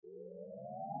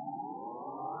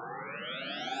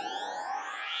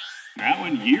That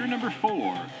one, year number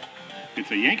 4.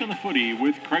 It's a Yank on the Footy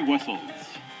with Craig Wessels.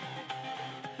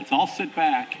 Let's all sit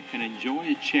back and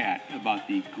enjoy a chat about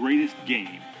the greatest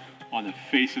game on the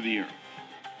face of the earth.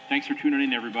 Thanks for tuning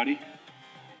in, everybody.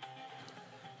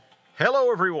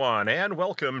 Hello, everyone, and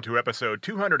welcome to episode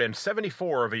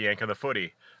 274 of A Yank on the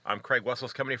Footy. I'm Craig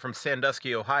Wessels, coming from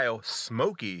Sandusky, Ohio,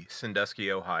 smoky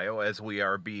Sandusky, Ohio, as we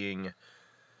are being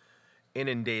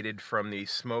inundated from the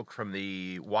smoke from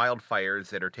the wildfires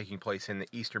that are taking place in the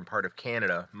eastern part of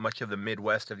Canada. Much of the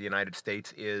Midwest of the United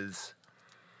States is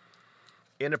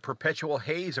in a perpetual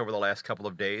haze over the last couple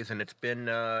of days, and it's been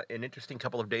an interesting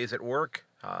couple of days at work.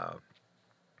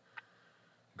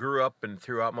 Grew up and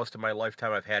throughout most of my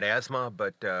lifetime I've had asthma,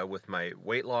 but with my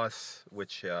weight loss,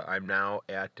 which I'm now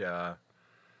at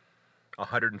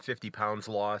 150 pounds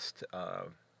lost,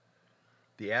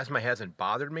 the asthma hasn't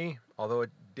bothered me, although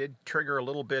it did trigger a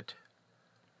little bit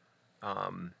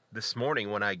this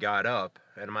morning when I got up,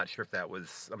 and I'm not sure if that was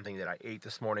something that I ate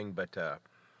this morning, but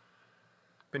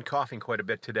been coughing quite a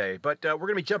bit today. But we're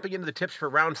going to be jumping into the tips for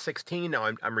round 16.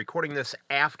 Now, I'm recording this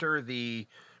after the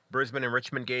Brisbane and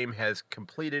Richmond game has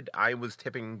completed. I was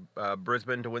tipping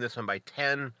Brisbane to win this one by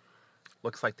 10.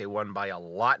 Looks like they won by a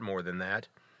lot more than that.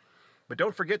 But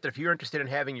don't forget that if you're interested in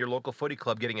having your local footy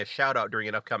club getting a shout-out during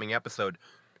an upcoming episode,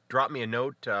 drop me a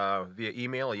note via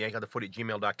email at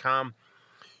yankonthefooty@gmail.com.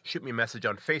 Shoot me a message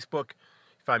on Facebook.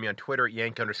 Find me on Twitter at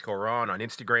yank_on, on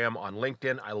Instagram, on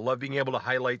LinkedIn. I love being able to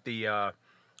highlight the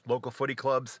local footy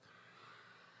clubs.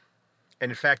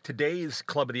 And in fact, today's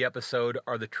club of the episode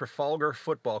are the Trafalgar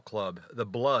Football Club, the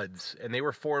Bloods. And they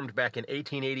were formed back in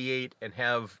 1888 and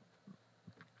have,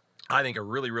 I think, a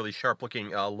really, really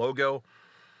sharp-looking logo.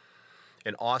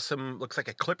 An awesome, looks like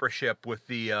a clipper ship with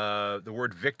the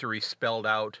word victory spelled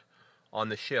out on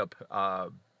the ship.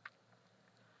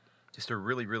 Just a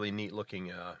really, really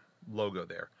neat-looking logo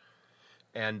there.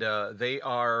 And they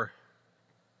are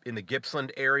in the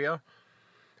Gippsland area.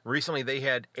 Recently, they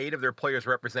had 8 of their players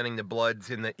representing the Bloods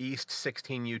in the East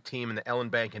 16U team in the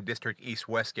Ellenbank and District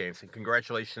East-West games. And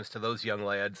congratulations to those young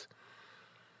lads.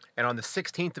 And on the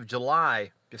 16th of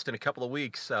July, just in a couple of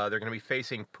weeks, they're going to be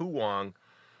facing Poowong,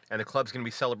 and the club's going to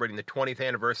be celebrating the 20th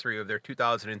anniversary of their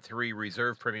 2003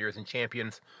 Reserve Premiers and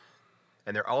Champions.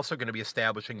 And they're also going to be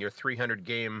establishing your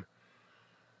 300-game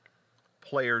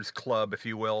players club, if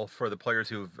you will, for the players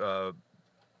who've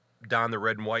donned the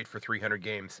red and white for 300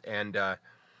 games. And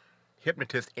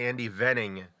hypnotist Andy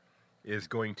Venning is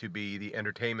going to be the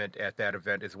entertainment at that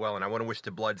event as well. And I want to wish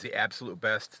the Bloods the absolute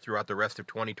best throughout the rest of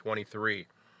 2023.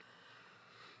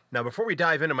 Now, before we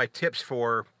dive into my tips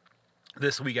for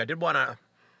this week, I did want to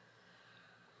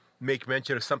make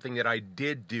mention of something that I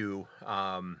did do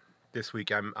this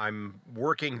week. I'm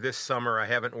working this summer. I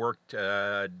haven't worked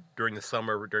during the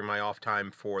summer, during my off time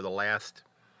for the last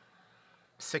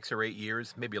 6 or 8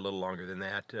 years, maybe a little longer than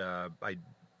that.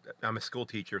 I'm a school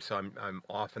teacher, so I'm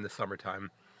off in the summertime.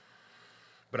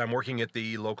 But I'm working at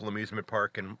the local amusement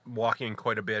park and walking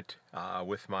quite a bit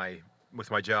with my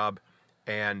job.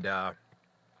 And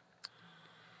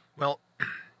well,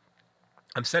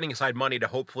 I'm setting aside money to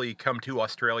hopefully come to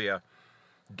Australia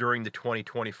during the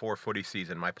 2024 footy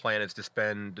season. My plan is to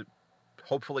spend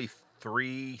hopefully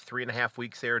 3.5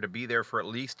 weeks there, to be there for at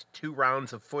least 2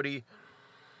 rounds of footy.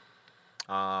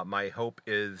 My hope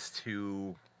is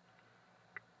to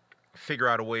figure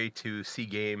out a way to see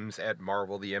games at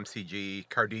Marvel, the MCG,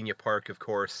 Cardinia Park, of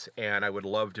course, and I would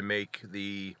love to make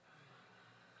the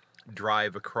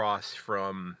drive across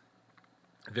from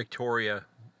Victoria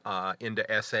into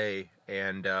SA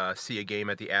and see a game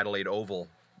at the Adelaide Oval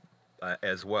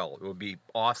as well. It would be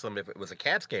awesome if it was a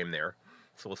Cats game there,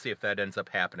 so we'll see if that ends up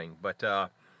happening. But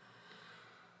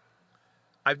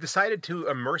I've decided to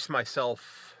immerse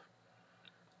myself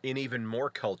in even more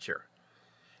culture.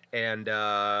 And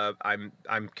I'm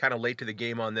kind of late to the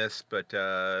game on this, but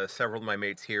several of my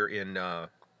mates here in the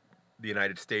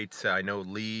United States, I know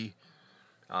Lee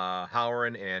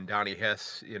Howren and Donnie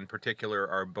Hess in particular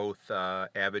are both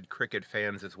avid cricket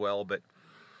fans as well. But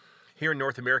here in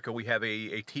North America, we have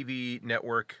a TV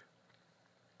network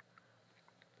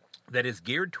that is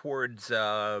geared towards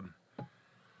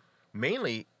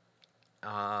mainly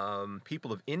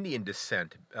people of Indian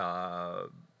descent.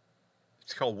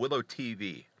 It's called Willow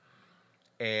TV.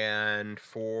 And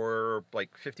for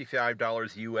like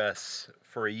 $55 US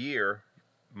for a year,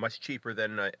 much cheaper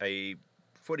than a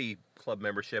footy club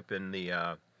membership in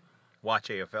the Watch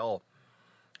AFL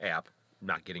app.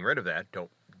 Not getting rid of that. Don't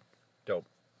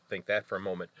think that for a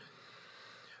moment.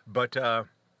 But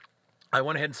I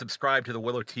went ahead and subscribed to the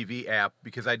Willow TV app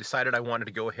because I decided I wanted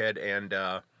to go ahead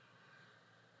and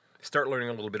start learning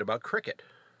a little bit about cricket.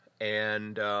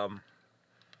 And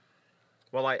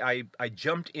Well, I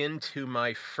jumped into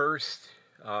my first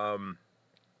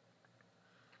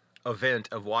event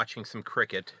of watching some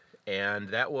cricket, and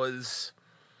that was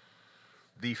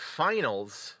the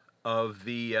finals of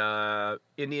the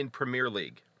Indian Premier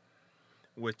League,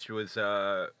 which was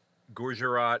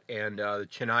Gujarat and the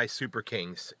Chennai Super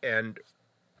Kings. And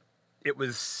it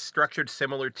was structured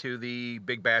similar to the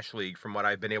Big Bash League from what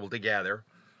I've been able to gather.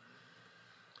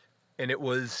 And it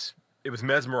was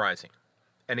mesmerizing.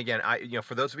 And again,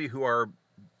 for those of you who are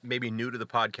maybe new to the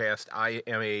podcast, I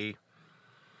am a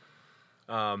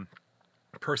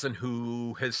person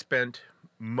who has spent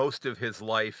most of his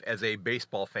life as a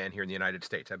baseball fan here in the United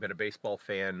States. I've been a baseball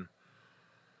fan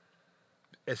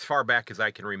as far back as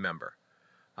I can remember.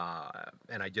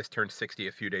 And I just turned 60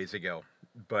 a few days ago.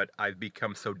 But I've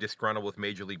become so disgruntled with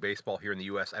Major League Baseball here in the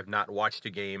U.S., I've not watched a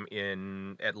game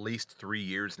in at least 3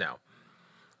 years now.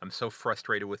 I'm so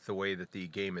frustrated with the way that the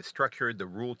game is structured, the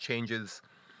rule changes,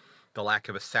 the lack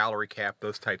of a salary cap,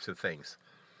 those types of things.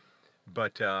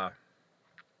 But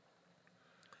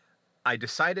I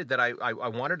decided that I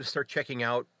wanted to start checking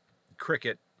out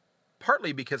cricket,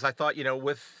 partly because I thought,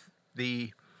 with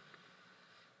the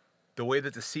way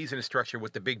that the season is structured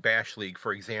with the Big Bash League,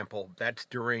 for example, that's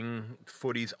during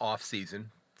footy's off season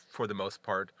for the most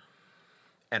part.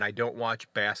 And I don't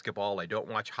watch basketball. I don't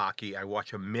watch hockey. I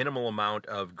watch a minimal amount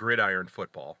of gridiron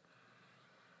football.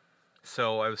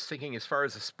 So I was thinking, as far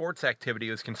as the sports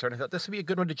activity was concerned, I thought this would be a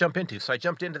good one to jump into. So I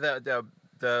jumped into the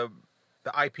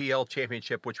IPL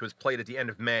championship, which was played at the end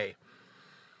of May.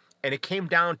 And it came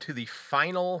down to the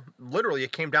final, literally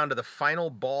it came down to the final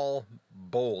ball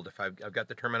bowled, if I've got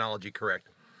the terminology correct,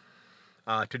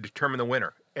 to determine the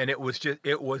winner. And it was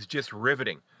just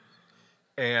riveting.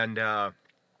 And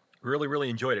really, really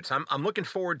enjoyed it. So I'm looking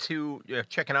forward to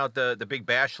checking out the Big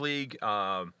Bash League.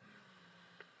 I'm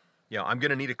going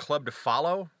to need a club to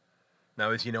follow.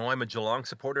 Now, as you know, I'm a Geelong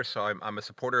supporter, so I'm a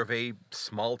supporter of a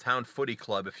small-town footy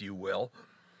club, if you will.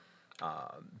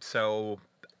 So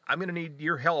I'm going to need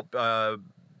your help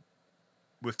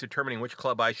with determining which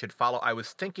club I should follow. I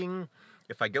was thinking,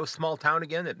 if I go small-town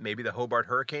again, that maybe the Hobart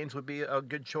Hurricanes would be a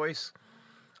good choice.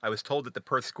 I was told that the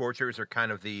Perth Scorchers are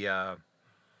kind of the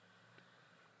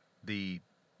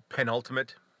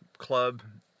penultimate club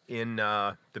in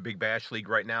the Big Bash League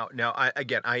right now. Now, I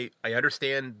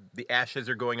understand the Ashes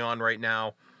are going on right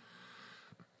now.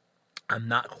 I'm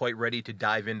not quite ready to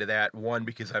dive into that. One,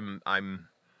 because I'm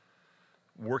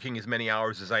working as many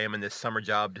hours as I am in this summer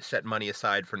job to set money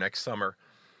aside for next summer.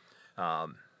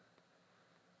 And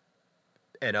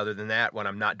other than that, when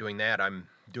I'm not doing that, I'm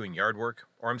doing yard work,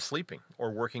 or I'm sleeping,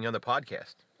 or working on the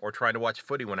podcast, or trying to watch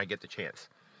footy when I get the chance.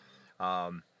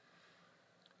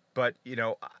 But,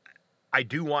 I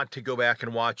do want to go back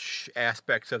and watch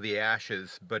aspects of the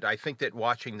Ashes, but I think that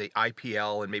watching the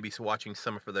IPL and maybe watching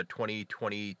some for the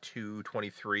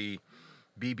 2022-23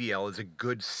 BBL is a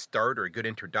good start or a good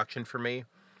introduction for me.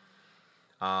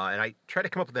 And I try to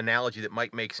come up with an analogy that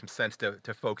might make some sense to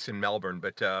folks in Melbourne,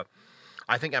 but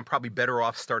I think I'm probably better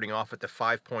off starting off at the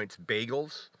 5 Points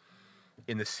Bagels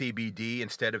in the CBD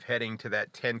instead of heading to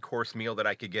that 10-course meal that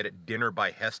I could get at Dinner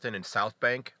by Heston in South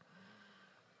Bank.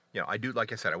 I do,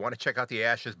 like I said, I want to check out the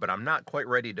Ashes, but I'm not quite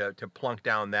ready to plunk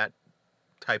down that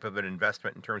type of an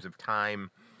investment in terms of time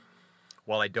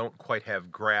while I don't quite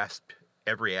have grasped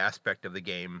every aspect of the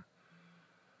game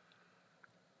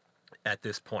at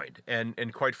this point.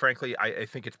 And quite frankly, I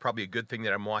think it's probably a good thing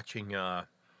that I'm watching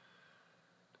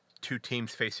two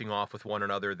teams facing off with one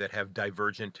another that have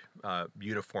divergent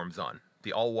uniforms on.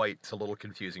 The all-white's a little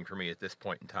confusing for me at this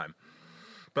point in time.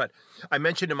 But I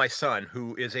mentioned to my son,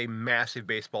 who is a massive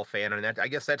baseball fan, and I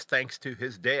guess that's thanks to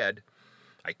his dad.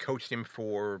 I coached him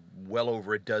for well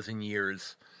over a dozen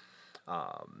years.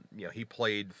 He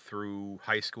played through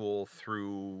high school,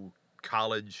 through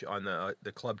college on the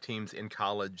club teams in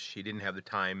college. He didn't have the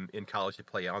time in college to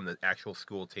play on the actual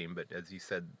school team, but as he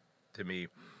said to me,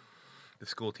 the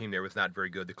school team there was not very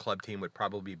good. The club team would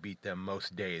probably beat them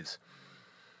most days.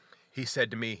 He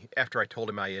said to me, after I told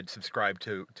him I had subscribed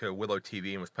to Willow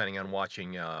TV and was planning on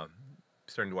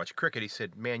starting to watch cricket, he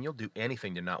said, "Man, you'll do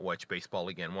anything to not watch baseball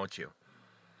again, won't you?"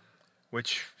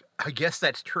 Which, I guess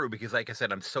that's true, because like I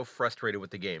said, I'm so frustrated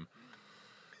with the game.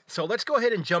 So let's go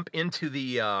ahead and jump into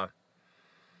the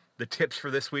tips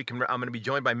for this week. And I'm going to be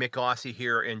joined by Myk Aussie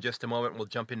here in just a moment. We'll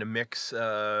jump into Myk's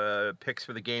picks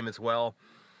for the game as well.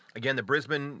 Again, the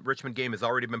Brisbane-Richmond game has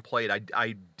already been played.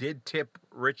 I did tip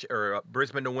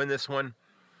Brisbane to win this one,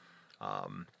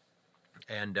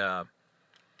 and I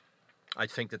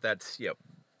think that's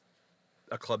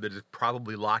a club that is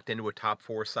probably locked into a top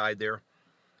four side there.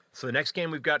 So the next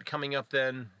game we've got coming up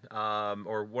then,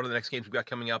 or one of the next games we've got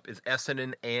coming up is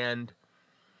Essendon and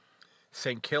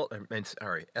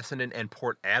Essendon and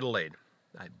Port Adelaide.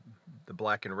 The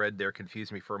black and red there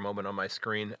confused me for a moment on my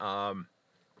screen.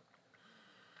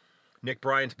 Nick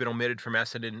Bryan's been omitted from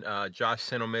Essendon. Josh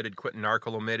Sin omitted. Quentin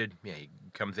Narkle omitted. Yeah, he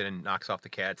comes in and knocks off the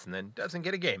Cats and then doesn't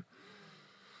get a game.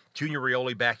 Junior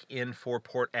Rioli back in for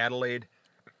Port Adelaide.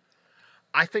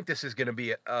 I think this is going to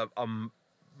be a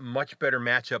much better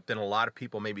matchup than a lot of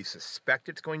people maybe suspect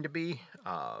it's going to be.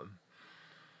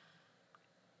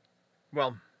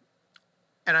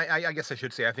 And I guess I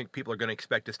should say I think people are going to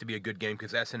expect this to be a good game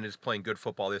because Essendon is playing good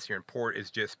football this year, and Port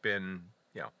has just been,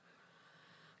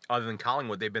 other than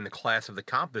Collingwood, they've been the class of the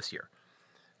comp this year.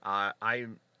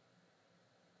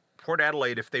 Port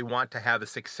Adelaide, if they want to have a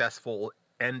successful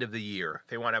end of the year, if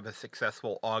they want to have a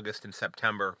successful August and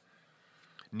September,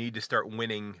 need to start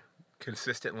winning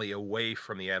consistently away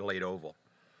from the Adelaide Oval.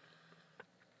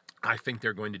 I think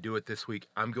they're going to do it this week.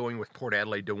 I'm going with Port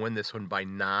Adelaide to win this one by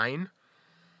 9.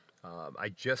 I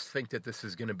just think that this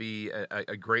is going to be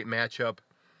a great matchup.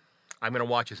 I'm going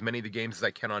to watch as many of the games as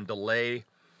I can on delay.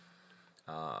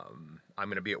 I'm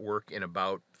going to be at work in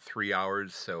about 3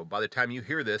 hours, so by the time you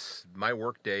hear this, my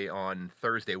work day on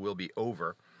Thursday will be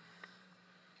over.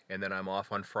 And then I'm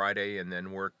off on Friday and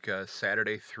then work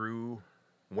Saturday through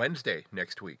Wednesday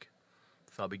next week.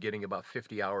 So I'll be getting about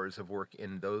 50 hours of work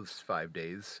in those 5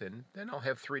 days, and then I'll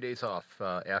have 3 days off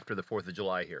after the 4th of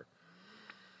July here.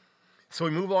 So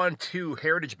we move on to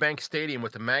Heritage Bank Stadium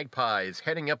with the Magpies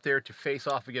heading up there to face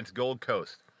off against Gold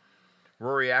Coast.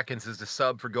 Rory Atkins is the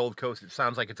sub for Gold Coast. It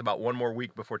sounds like it's about one more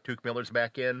week before Tuke Miller's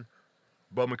back in.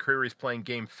 Bo McCreary's playing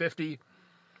game 50.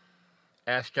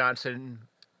 Ash Johnson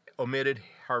omitted.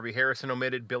 Harvey Harrison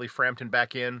omitted. Billy Frampton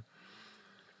back in.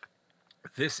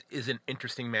 This is an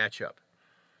interesting matchup.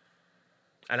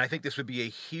 And I think this would be a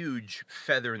huge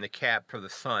feather in the cap for the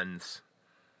Suns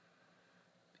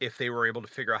if they were able to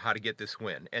figure out how to get this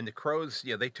win. And the Crows,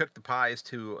 they took the Pies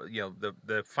to,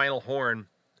 the final horn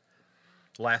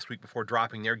last week before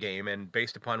dropping their game. And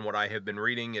based upon what I have been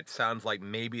reading, it sounds like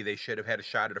maybe they should have had a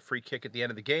shot at a free kick at the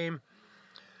end of the game.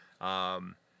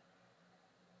 I'm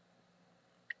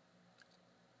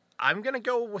going to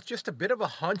go with just a bit of a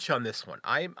hunch on this one.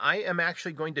 I am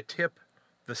actually going to tip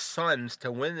the Suns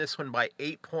to win this one by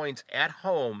 8 points at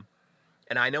home.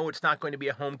 And I know it's not going to be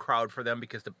a home crowd for them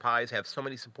because the Pies have so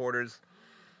many supporters.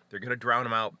 They're going to drown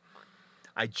them out.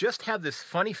 I just have this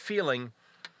funny feeling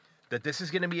that this is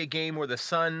going to be a game where the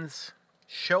Suns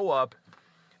show up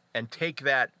and take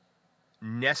that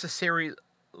necessary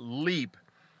leap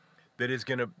that is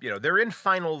going to, they're in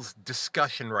finals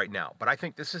discussion right now. But I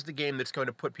think this is the game that's going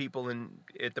to put people in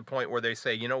at the point where they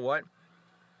say, you know what?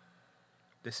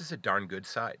 This is a darn good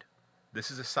side.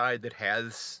 This is a side that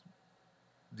has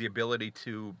the ability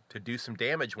to do some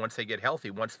damage once they get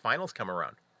healthy, once finals come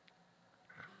around.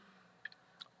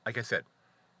 Like I said,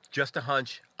 just a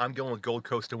hunch. I'm going with Gold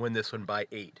Coast to win this one by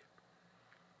 8.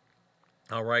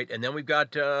 All right, and then we've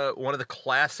got one of the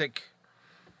classic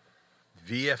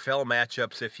VFL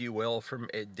matchups, if you will, from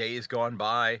days gone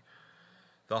by.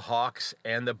 The Hawks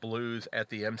and the Blues at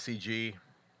the MCG.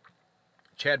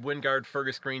 Chad Wingard,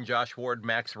 Fergus Green, Josh Ward,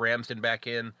 Max Ramsden back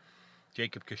in.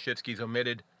 Jacob Koshitsky's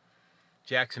omitted.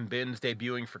 Jackson Binns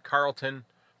debuting for Carlton.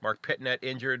 Mark Pitnet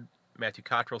injured. Matthew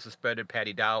Cottrell suspended.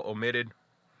 Paddy Dow omitted.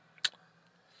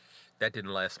 That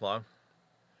didn't last long.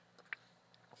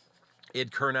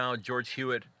 Ed Kernow, George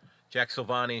Hewitt, Jack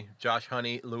Silvani, Josh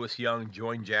Honey, Lewis Young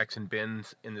joined Jackson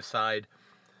Binns in the side.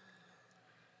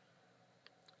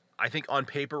 I think on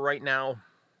paper right now,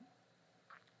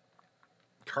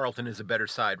 Carlton is a better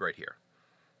side right here.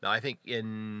 Now, I think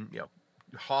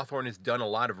Hawthorn has done a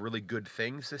lot of really good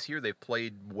things this year. They've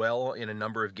played well in a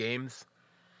number of games.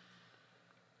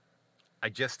 I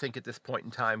just think at this point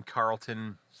in time,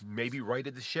 Carlton maybe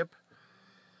righted the ship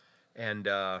and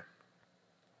are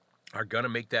going to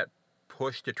make that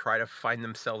push to try to find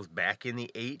themselves back in the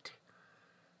 8.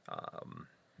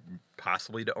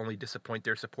 Possibly to only disappoint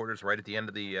their supporters right at the end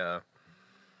of the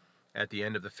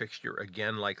fixture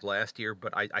again like last year.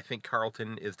 But I think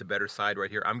Carlton is the better side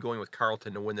right here. I'm going with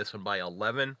Carlton to win this one by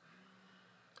 11.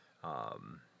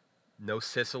 No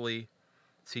Sicily.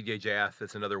 CJ Jath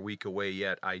is another week away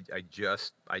yet. I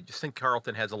just think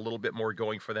Carlton has a little bit more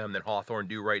going for them than Hawthorn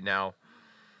do right now.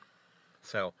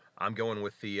 So I'm going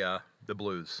with the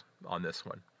Blues on this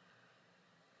one.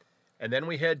 And then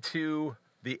we head to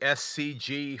the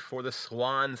SCG for the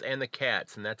Swans and the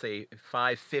Cats, and that's a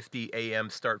 5:50 a.m.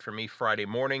 start for me Friday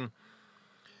morning.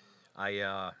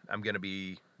 I'm going to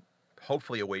be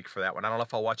hopefully awake for that one. I don't know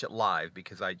if I'll watch it live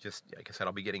because like I said,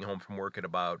 I'll be getting home from work at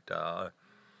about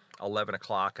 11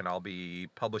 o'clock, and I'll be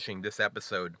publishing this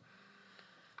episode.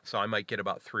 So I might get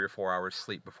about 3 or 4 hours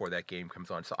sleep before that game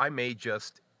comes on. So I may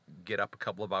just get up a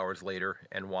couple of hours later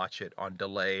and watch it on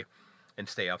delay and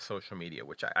stay off social media,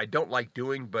 which I don't like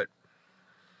doing, but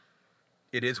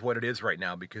it is what it is right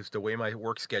now because the way my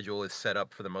work schedule is set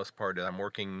up for the most part, I'm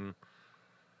working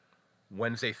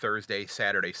Wednesday, Thursday,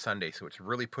 Saturday, Sunday. So it's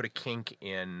really put a kink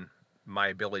in my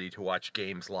ability to watch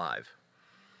games live.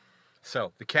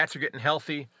 So the Cats are getting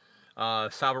healthy.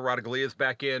 Salva Radaglia's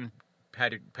back in.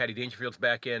 Patty Dangerfield's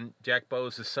back in. Jack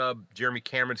Bowes is sub. Jeremy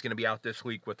Cameron's going to be out this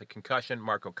week with a concussion.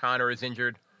 Mark O'Connor is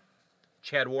injured.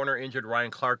 Chad Warner injured. Ryan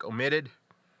Clark omitted.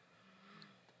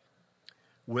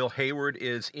 Will Hayward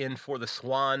is in for the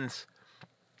Swans.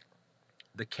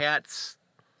 The Cats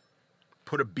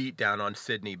put a beat down on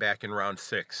Sydney back in round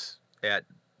 6 at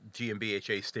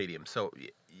GMBHA Stadium. So,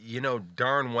 you know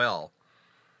darn well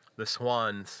the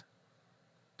Swans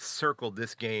circled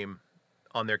this game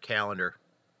on their calendar.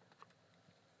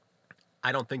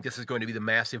 I don't think this is going to be the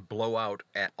massive blowout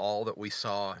at all that we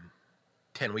saw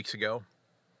 10 weeks ago.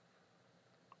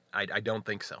 I don't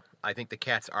think so. I think the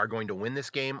Cats are going to win this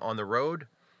game on the road.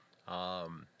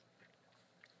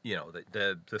 You know,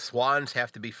 the Swans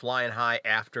have to be flying high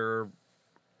after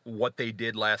what they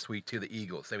did last week to the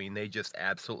Eagles. I mean, they just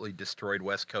absolutely destroyed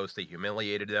West Coast. They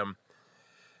humiliated them.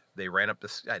 They ran up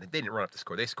the... They didn't run up the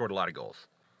score. They scored a lot of goals.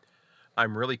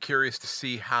 I'm really curious to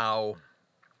see how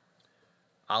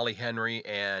Ollie Henry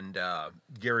and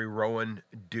Gary Rowan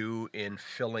do in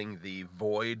filling the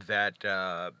void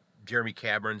that Jeremy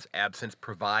Cameron's absence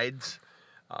provides.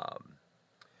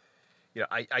 You know,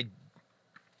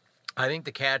 I think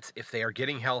the Cats, if they are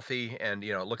getting healthy, and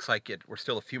you know, it looks like we're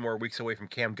still a few more weeks away from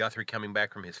Cam Guthrie coming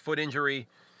back from his foot injury.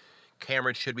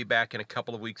 Cameron should be back in a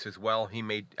couple of weeks as well. He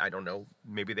may, I don't know,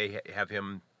 maybe they have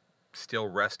him still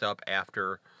rest up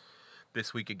after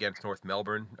this week against North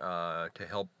Melbourne to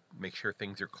help make sure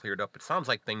things are cleared up. It sounds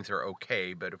like things are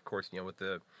okay, but of course, you know, with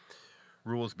the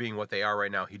rules being what they are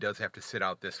right now, he does have to sit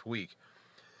out this week.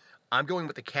 I'm going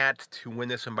with the Cats to win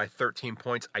this one by 13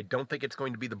 points. I don't think it's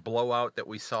going to be the blowout that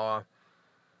we saw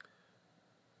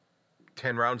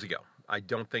 10 rounds ago. I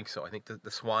don't think so. I think that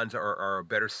the Swans are a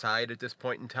better side at this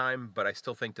point in time, but I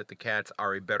still think that the Cats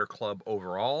are a better club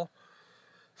overall.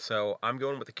 So I'm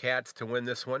going with the Cats to win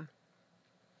this one.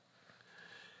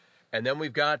 And then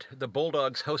we've got the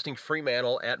Bulldogs hosting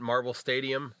Fremantle at Marvel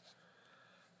Stadium.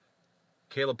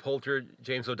 Caleb Poulter,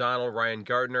 James O'Donnell, Ryan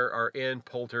Gardner are in.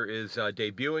 Poulter is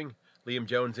debuting. Liam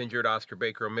Jones injured. Oscar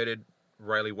Baker omitted.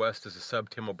 Riley West is a sub.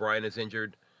 Tim O'Brien is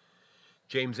injured.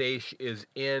 James Aish is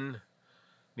in.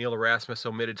 Neil Erasmus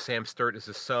omitted. Sam Sturt is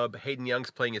a sub. Hayden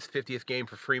Young's playing his 50th game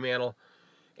for Fremantle.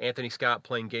 Anthony Scott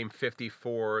playing game 50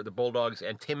 for the Bulldogs.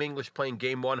 And Tim English playing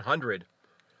game 100.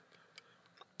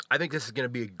 I think this is going to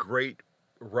be a great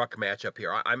ruck matchup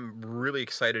here. I'm really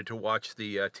excited to watch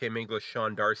the Tim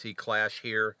English-Sean Darcy clash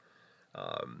here.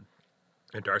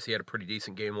 And Darcy had a pretty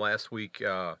decent game last week.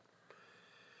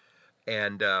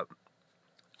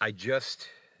 I just,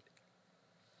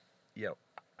 you know,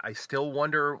 I still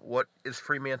wonder what is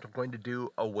Fremantle going to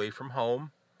do away from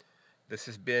home. This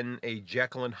has been a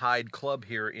Jekyll and Hyde club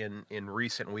here in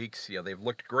recent weeks. You know, they've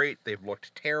looked great. They've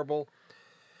looked terrible.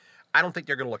 I don't think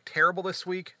they're going to look terrible this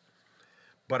week.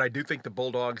 But I do think the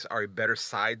Bulldogs are a better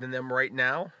side than them right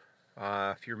now.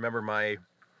 If you remember my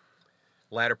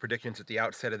ladder predictions at the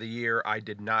outset of the year, I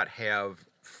did not have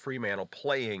Fremantle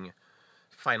playing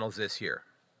finals this year.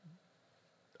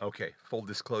 Okay, full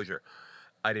disclosure.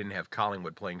 I didn't have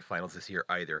Collingwood playing finals this year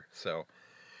either. So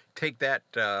take that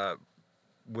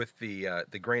with the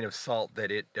grain of salt that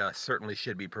it certainly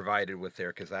should be provided with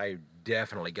there, because I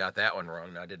definitely got that one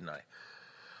wrong now, didn't I?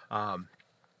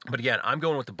 But again, I'm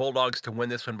going with the Bulldogs to win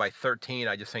this one by 13.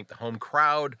 I just think the home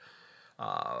crowd,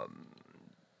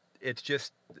 it's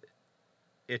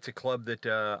a club that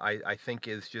I think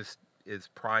is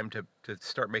primed to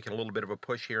start making a little bit of a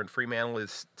push here, and Fremantle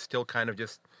is still kind of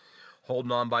just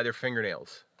holding on by their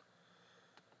fingernails.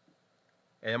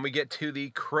 And we get to the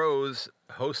Crows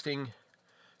hosting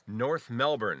North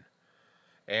Melbourne.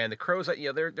 And the Crows,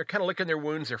 you know, they're kind of licking their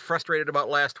wounds. They're frustrated about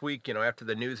last week, you know, after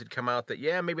the news had come out that,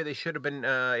 yeah, maybe they should have been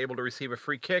able to receive a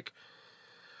free kick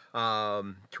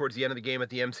towards the end of the game at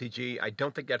the MCG. I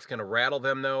don't think that's going to rattle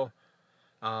them, though.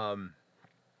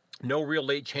 No real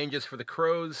late changes for the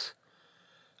Crows.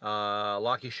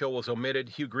 Lockie Scholl was omitted.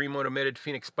 Hugh Greenwood omitted.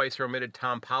 Phoenix Spicer omitted.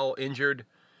 Tom Powell injured.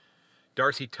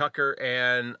 Darcy Tucker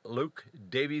and Luke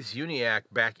Davies-Uniacke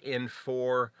back in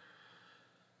for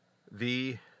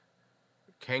the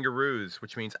Kangaroos,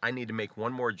 which means I need to make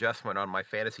one more adjustment on my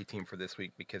fantasy team for this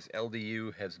week, because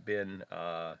LDU has been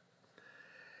a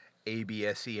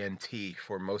ABSENT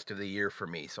for most of the year for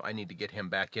me, so I need to get him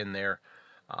back in there.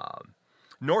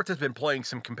 North has been playing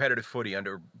some competitive footy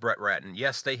under Brett Ratton.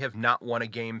 Yes, they have not won a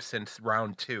game since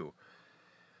round 2.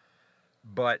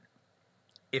 But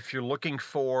if you're looking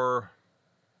for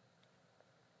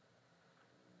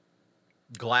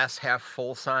glass half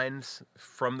full signs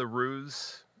from the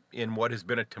Roos in what has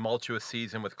been a tumultuous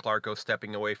season with Clarko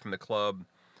stepping away from the club,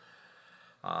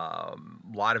 a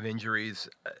lot of injuries,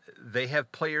 they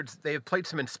have played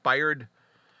some inspired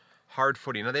hard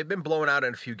footy. Now, they've been blown out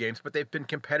in a few games, but they've been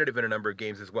competitive in a number of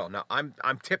games as well. Now, I'm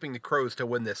tipping the Crows to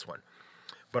win this one,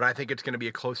 but I think it's going to be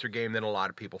a closer game than a lot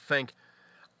of people think.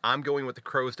 I'm going with the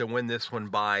Crows to win this one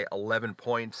by 11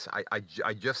 points.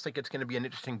 I just think it's going to be an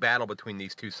interesting battle between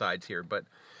these two sides here, but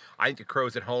I think the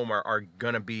Crows at home are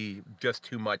going to be just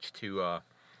too much to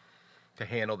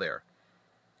handle there.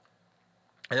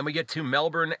 And then we get to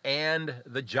Melbourne and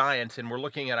the Giants, and we're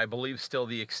looking at, I believe, still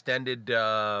the extended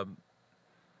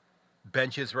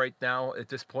benches right now at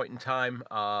this point in time.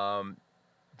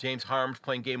 James Harms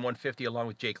playing game 150 along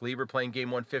with Jake Lever playing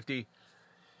game 150.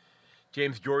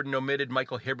 James Jordan omitted.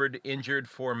 Michael Hibbard injured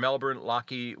for Melbourne.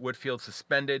 Lachie Whitfield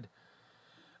suspended.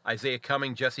 Isaiah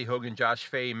Cumming, Jesse Hogan, Josh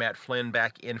Fay, Matt Flynn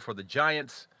back in for the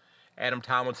Giants. Adam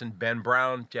Tomlinson, Ben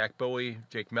Brown, Jack Bowie,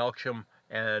 Jake Melksham,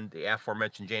 and the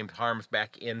aforementioned James Harms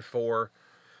back in for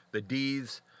the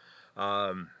D's.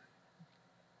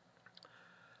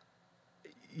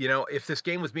 If this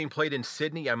game was being played in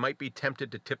Sydney, I might be tempted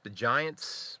to tip the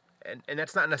Giants. And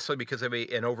that's not necessarily because of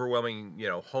an overwhelming,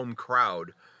 home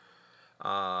crowd.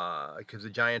 Because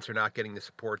the Giants are not getting the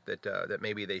support that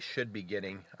maybe they should be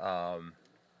getting.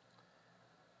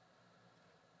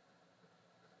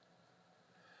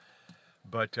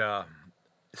 But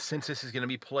since this is going to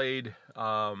be played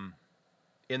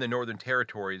in the Northern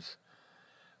Territories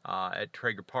at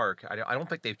Traeger Park, I don't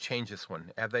think they've changed this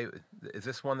one. Have they? Is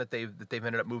this one that they've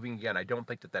ended up moving again? I don't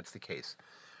think that's the case.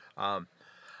 I'm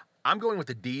going with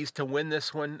the D's to win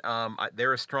this one.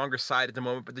 They're a stronger side at the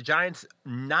moment, but the Giants,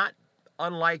 not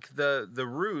unlike the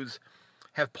Roos,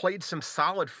 have played some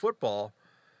solid football.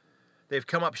 They've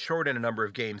come up short in a number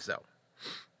of games, though.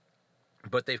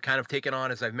 But they've kind of taken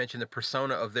on, as I've mentioned, the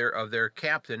persona of their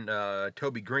captain,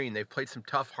 Toby Green. They've played some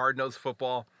tough, hard-nosed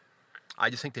football.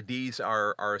 I just think the D's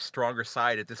are a stronger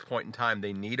side at this point in time.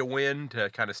 They need a win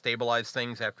to kind of stabilize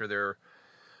things after their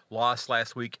loss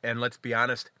last week. And let's be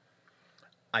honest,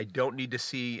 I don't need to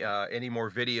see any more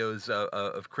videos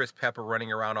of Chris Pepper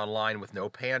running around online with no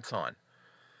pants on.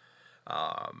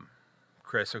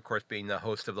 Chris, of course, being the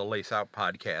host of the Lace Out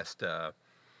podcast,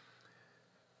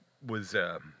 was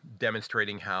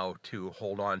demonstrating how to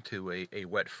hold on to a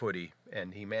wet footy,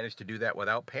 and he managed to do that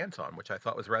without pants on, which I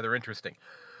thought was rather interesting.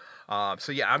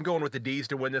 So, yeah, I'm going with the D's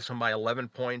to win this one by 11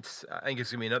 points. I think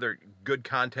it's going to be another good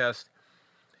contest.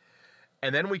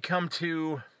 And then we come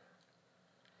to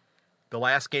the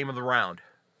last game of the round.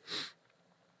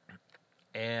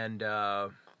 And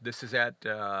this is at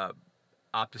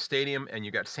Optus Stadium, and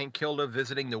you got St. Kilda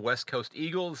visiting the West Coast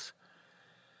Eagles.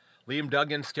 Liam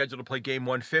Duggan scheduled to play game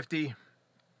 150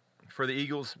 for the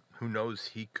Eagles. Who knows?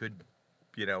 He could,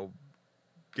 get a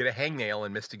hangnail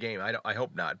and miss the game. I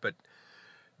hope not, but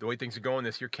the way things are going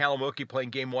this year. Callum Wilkie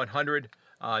playing game 100.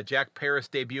 Jack Paris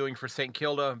debuting for St.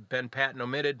 Kilda. Ben Patton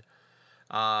omitted.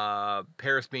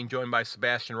 Paris being joined by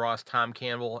Sebastian Ross, Tom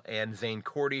Campbell, and Zane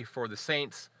Cordy for the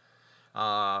Saints.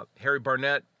 Harry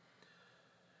Barnett,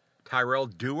 Tyrell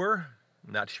Dewar.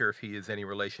 Not sure if he is any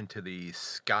relation to the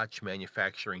Scotch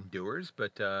manufacturing Dewars,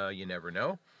 but you never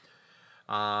know.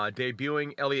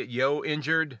 Debuting Elliot Yeo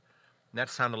injured. That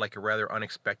sounded like a rather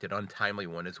unexpected, untimely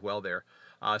one as well there.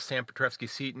 Sam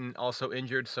Petrevsky-Seton also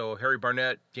injured, so Harry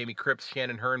Barnett, Jamie Cripps,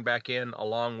 Shannon Hearn back in,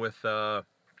 along with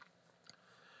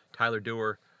Tyler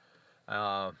Dewar.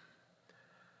 Well,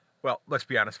 let's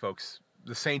be honest, folks.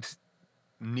 The Saints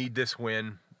need this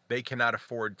win. They cannot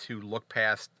afford to look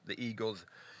past the Eagles.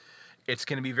 It's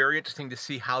going to be very interesting to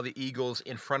see how the Eagles,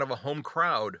 in front of a home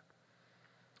crowd,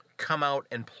 come out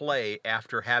and play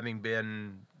after having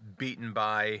been beaten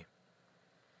by...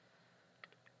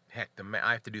 Heck,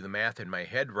 I have to do the math in my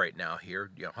head right now here.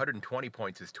 120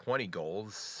 points is 20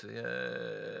 goals.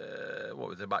 What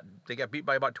was it about? They got beat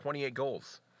by about 28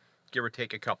 goals, give or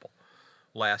take a couple,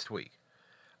 last week.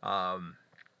 Now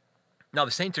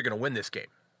the Saints are going to win this game.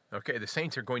 Okay, the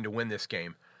Saints are going to win this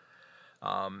game.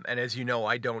 And as you know,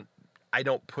 I don't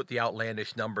put the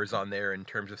outlandish numbers on there in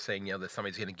terms of saying that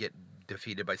somebody's going to get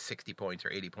defeated by 60 points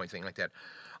or 80 points, something like that.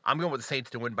 I'm going with the Saints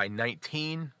to win by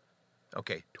 19.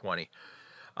 Okay, 20.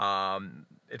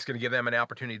 It's going to give them an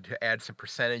opportunity to add some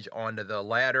percentage onto the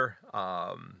ladder.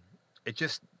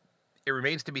 it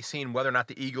remains to be seen whether or not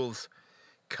the Eagles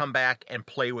come back and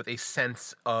play with a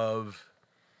sense of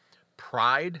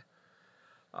pride.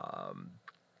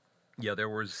 There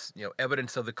was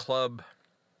evidence of the club.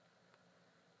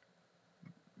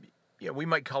 We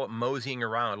might call it moseying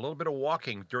around, a little bit of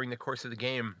walking during the course of the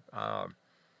game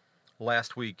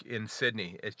last week in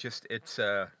Sydney.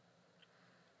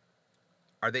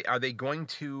 Are they going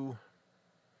to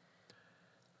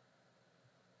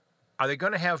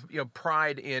have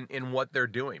pride in what they're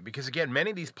doing? Because again, many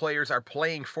of these players are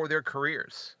playing for their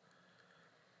careers.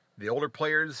 The older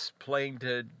players playing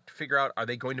to figure out, are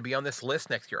they going to be on this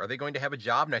list next year? Are they going to have a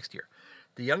job next year?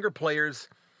 The younger players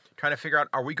trying to figure out,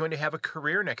 are we going to have a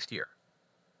career next year?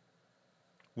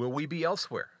 Will we be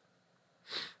elsewhere?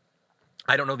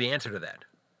 I don't know the answer to that.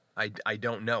 I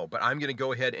don't know, but I'm going to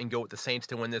go ahead and go with the Saints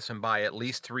to win this one by at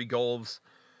least 3 goals.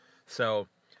 So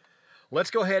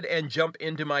let's go ahead and jump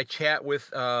into my chat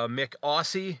with Myk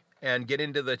Aussie and get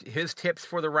into his tips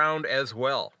for the round as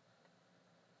well.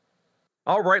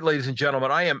 All right, ladies and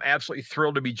gentlemen, I am absolutely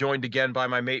thrilled to be joined again by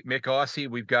my mate Myk Aussie.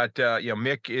 We've got,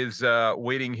 Myk is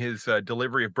waiting his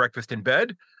delivery of breakfast in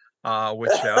bed,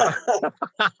 which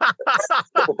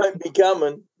won't be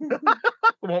coming.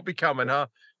 Won't be coming, huh?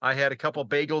 I had a couple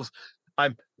bagels.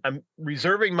 I'm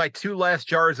reserving my 2 last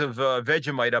jars of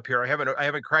Vegemite up here. I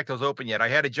haven't cracked those open yet. I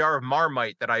had a jar of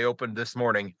Marmite that I opened this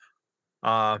morning.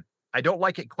 I don't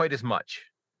like it quite as much.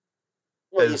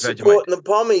 Well, you're supporting the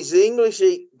pommies. The English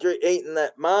eating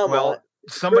that Marmite. Well,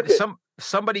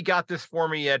 somebody got this for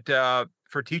me at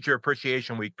for Teacher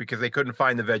Appreciation Week because they couldn't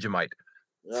find the Vegemite.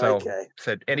 So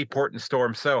said any port and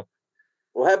storm. So,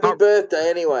 well, happy birthday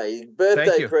anyway.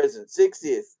 Birthday present,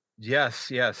 60th. Yes.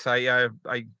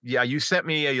 You sent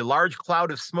me a large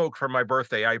cloud of smoke for my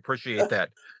birthday. I appreciate that.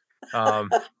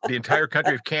 The entire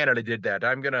country of Canada did that.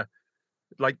 I'm gonna,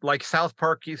 like South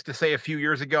Park used to say a few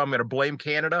years ago, I'm gonna blame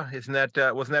Canada. Wasn't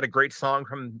that a great song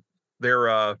from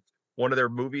their one of their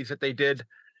movies that they did?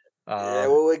 Yeah,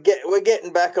 well, we're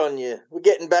getting back on you. We're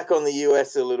getting back on the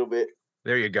US a little bit.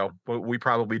 There you go. We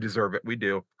probably deserve it. We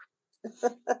do.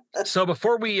 So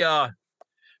before we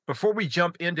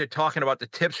jump into talking about the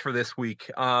tips for this week,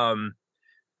 some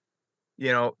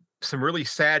really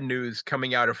sad news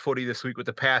coming out of footy this week with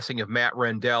the passing of Matt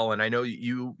Rendell. And I know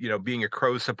you being a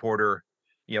Crows supporter,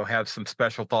 have some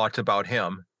special thoughts about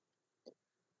him.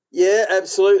 Yeah,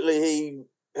 absolutely. He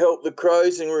helped the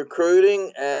Crows in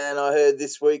recruiting. And I heard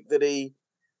this week that a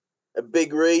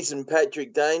big reason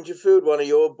Patrick Dangerfield, one of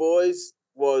your boys,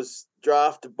 was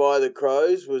drafted by the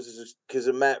Crows was because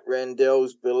of Matt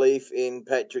Rendell's belief in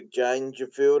Patrick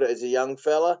Dangerfield as a young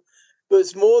fella. But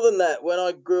it's more than that. When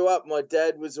I grew up, my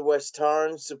dad was a West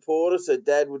Torrens supporter, so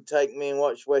Dad would take me and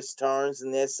watch West Torrens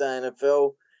in the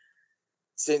SANFL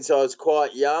since I was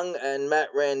quite young, and Matt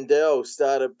Rendell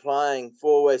started playing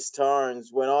for West Torrens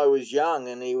when I was young,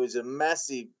 and he was a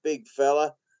massive, big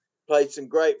fella, played some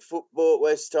great football at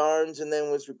West Torrens, and then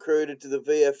was recruited to the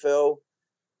VFL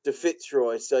to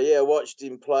Fitzroy. So yeah, I watched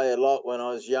him play a lot when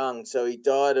I was young. So he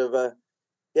died he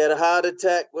had a heart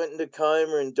attack, went into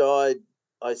coma and died,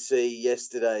 I see,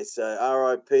 yesterday. So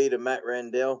RIP to Matt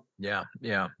Rendell. Yeah.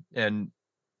 And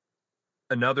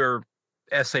another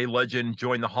SA legend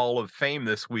joined the Hall of Fame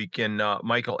this week in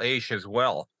Michael Aish as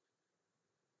well.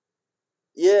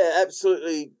 Yeah,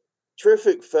 absolutely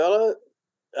terrific fella.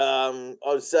 I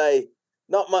would say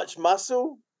not much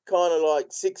muscle, kind of like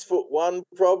 6'1",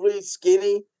 probably,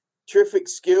 skinny, terrific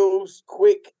skills,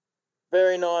 quick,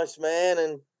 very nice man.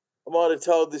 And I might have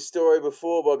told this story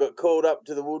before, but I got called up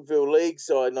to the Woodville League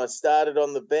side and I started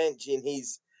on the bench in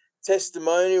his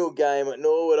testimonial game at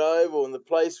Norwood Oval, and the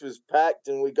place was packed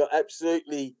and we got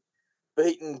absolutely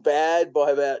beaten bad by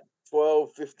about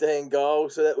 12, 15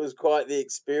 goals. So that was quite the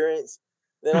experience.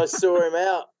 Then I saw him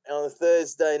out on a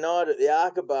Thursday night at the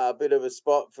Arca Bar, a bit of a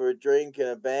spot for a drink and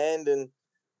a band, and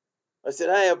I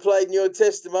said, hey, I played in your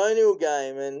testimonial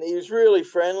game, and he was really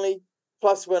friendly.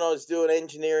 Plus, when I was doing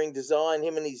engineering design,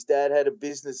 him and his dad had a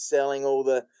business selling all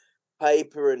the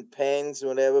paper and pens and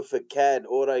whatever for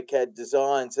AutoCAD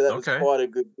design. So that was quite a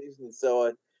good business. So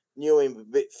I knew him a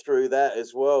bit through that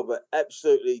as well. But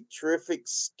absolutely terrific,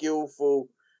 skillful,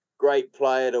 great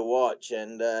player to watch,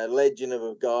 and legend of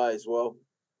a guy as well.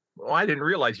 Well, I didn't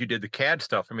realize you did the CAD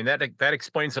stuff. I mean, that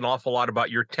explains an awful lot about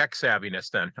your tech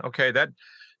savviness then. Okay, that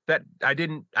I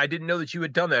didn't know that you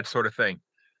had done that sort of thing.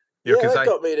 That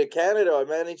got me to Canada. I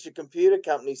managed a computer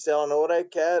company selling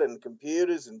AutoCAD and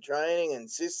computers and training and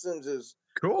systems. It was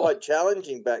quite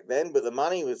challenging back then, but the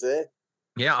money was there.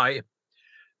 Yeah, I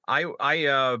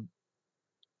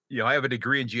have a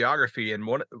degree in geography,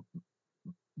 and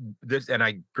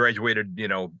I graduated,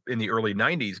 in the early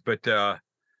 90s, but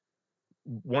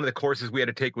one of the courses we had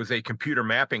to take was a computer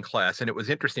mapping class, and it was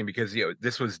interesting because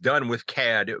this was done with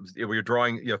CAD. We were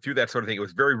drawing through that sort of thing. It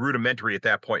was very rudimentary at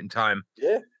that point in time.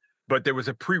 Yeah. But there was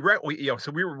a prerequisite.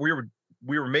 So we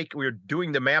were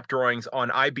doing the map drawings on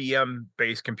IBM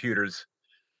based computers.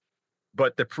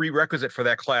 But the prerequisite for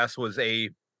that class was a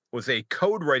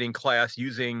code writing class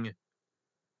using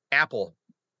Apple,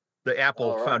 the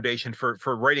Apple Foundation for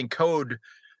writing code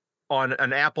on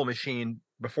an Apple machine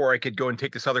before I could go and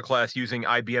take this other class using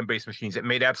IBM based machines. It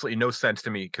made absolutely no sense to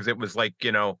me because it was like,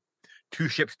 two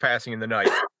ships passing in the night.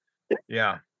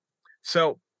 Yeah.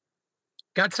 So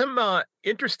got some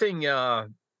interesting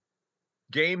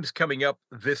games coming up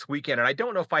this weekend. And I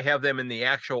don't know if I have them in the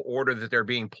actual order that they're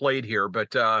being played here,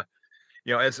 but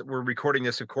as we're recording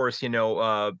this, of course,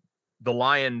 the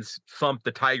Lions thumped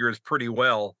the Tigers pretty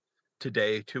well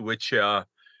today, to which, of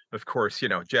course,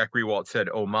 Jack Rewalt said,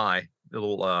 "Oh my," the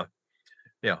little,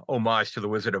 homage to the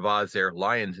Wizard of Oz there.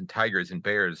 Lions and Tigers and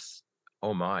Bears.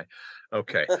 Oh my.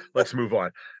 Okay, let's move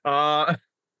on.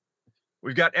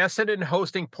 We've got Essendon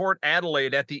hosting Port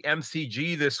Adelaide at the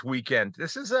MCG this weekend.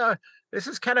 This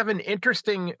is kind of an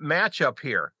interesting matchup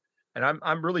here, and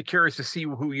I'm really curious to see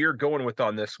who you're going with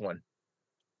on this one.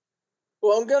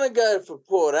 Well, I'm going to go for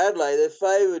Port Adelaide. They're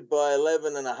favoured by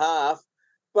 11.5.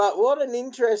 But what an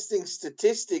interesting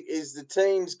statistic is the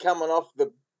teams coming off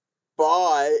the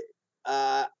bye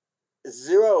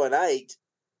 0-8.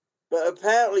 But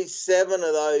apparently 7 of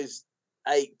those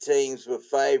 8 teams were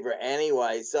favourite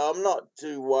anyway. So I'm not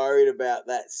too worried about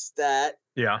that stat.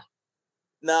 Yeah.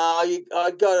 No, I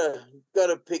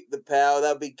gotta pick the Power.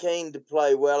 They'll be keen to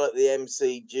play well at the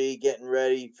MCG, getting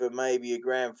ready for maybe a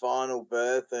grand final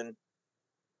berth. And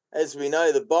as we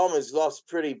know, the Bombers lost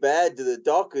pretty bad to the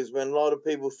Dockers when a lot of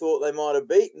people thought they might have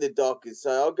beaten the Dockers.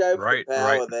 So I'll go for the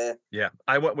Power there. Yeah,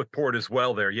 I went with Port as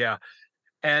well there. Yeah,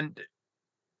 and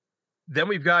then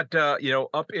we've got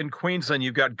up in Queensland,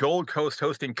 you've got Gold Coast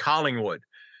hosting Collingwood,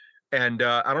 and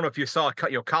I don't know if you saw,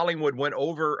 Collingwood went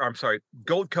over. I'm sorry,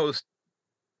 Gold Coast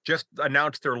just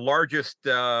announced their largest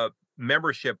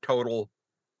membership total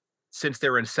since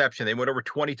their inception. They went over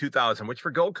 22,000, which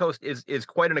for Gold Coast is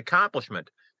quite an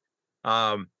accomplishment.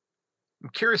 I'm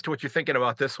curious to what you're thinking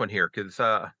about this one here, because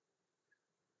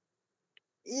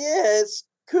it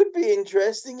could be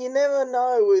interesting. You never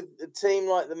know with a team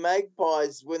like the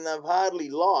Magpies when they've hardly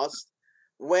lost,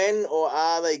 when or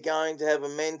are they going to have a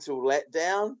mental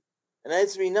letdown? And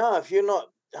as we know, if you're not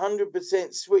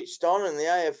 100% switched on in the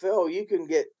AFL, you can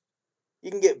get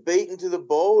beaten to the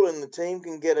ball and the team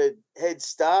can get a head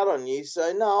start on you.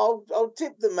 So no, I'll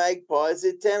tip the Magpies.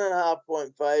 They're 10.5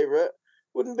 point favourite.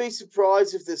 Wouldn't be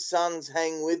surprised if the Suns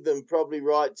hang with them probably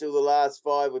right till the last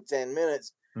 5 or 10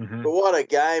 minutes. Mm-hmm. But what a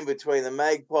game between the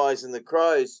Magpies and the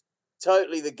Crows.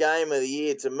 Totally the game of the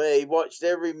year to me. Watched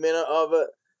every minute of it.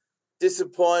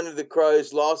 Disappointed the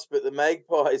Crows lost, but the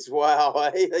Magpies,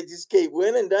 wow, they just keep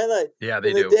winning, don't they? Yeah,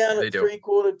 they do. They're down at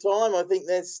three-quarter time. I think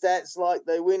their stats like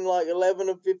they win like 11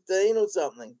 or 15 or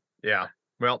something. Yeah,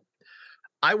 well,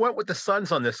 I went with the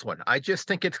Suns on this one. I just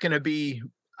think it's going to be,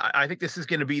 I think this is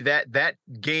going to be that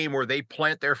game where they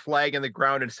plant their flag in the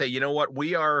ground and say, you know what,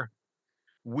 we are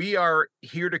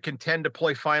here to contend to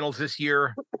play finals this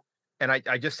year. And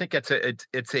I just think it's a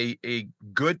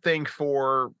good thing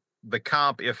for the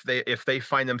comp if they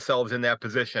find themselves in that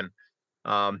position.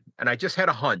 And I just had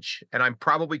a hunch, and I'm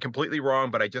probably completely wrong,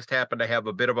 but I just happen to have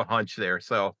a bit of a hunch there.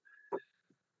 So,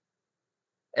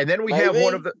 and then we have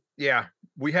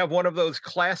one of those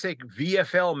classic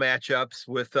VFL matchups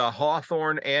with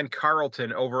Hawthorn and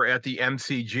Carlton over at the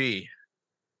MCG.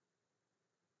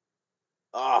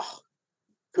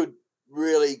 Could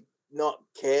really not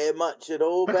care much at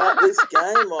all about this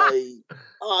game.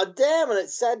 And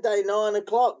it's Saturday 9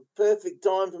 o'clock. Perfect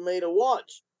time for me to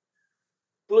watch.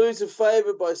 Blues are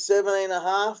favoured by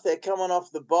 17.5. They're coming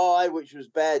off the bye, which was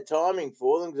bad timing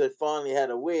for them because they finally had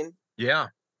a win. Yeah.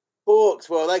 Hawks,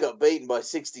 well, they got beaten by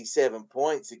 67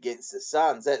 points against the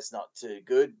Suns. That's not too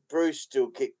good. Bruce still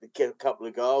kicked a couple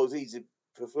of goals. He's a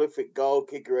prolific goal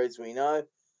kicker, as we know.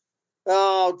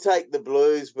 I'll take the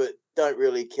Blues, but don't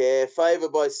really care.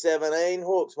 Favoured by 17.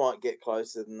 Hawks might get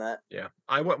closer than that. Yeah,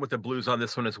 I went with the Blues on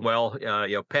this one as well.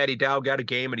 Paddy Dow got a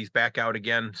game and he's back out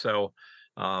again. So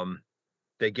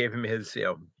they gave him his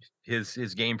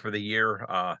game for the year.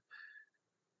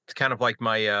 It's kind of like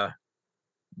my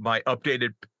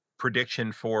updated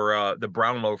prediction for the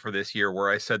Brownlow for this year,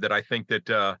 where I said that I think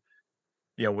that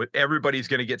everybody's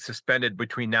going to get suspended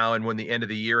between now and when the end of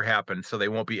the year happens, so they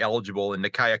won't be eligible. And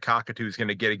Nakia Kakatu is going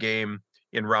to get a game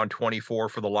in round 24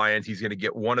 for the Lions. He's going to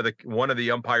get one of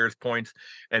the umpires' points,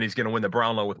 and he's going to win the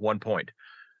Brownlow with 1 point.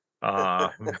 Uh,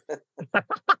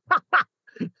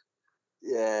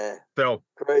 Yeah, so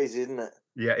crazy, isn't it?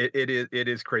 yeah, it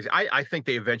is crazy. I think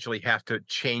they eventually have to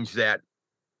change that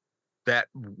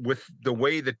with the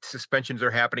way the suspensions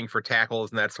are happening for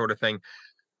tackles and that sort of thing.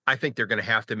 I think they're going to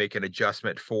have to make an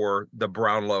adjustment for the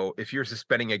Brownlow. If you're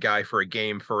suspending a guy for a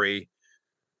game for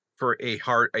a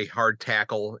hard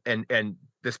tackle, and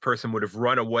this person would have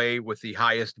run away with the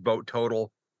highest vote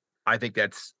total, I think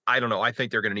that's, I don't know. I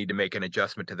think they're going to need to make an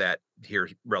adjustment to that here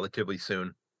relatively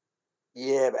soon.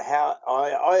 Yeah, but how?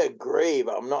 I agree,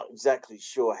 but I'm not exactly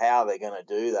sure how they're going to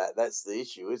do that. That's the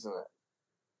issue, isn't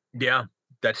it? Yeah,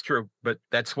 that's true. But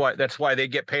that's why they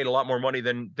get paid a lot more money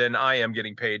than I am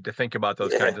getting paid to think about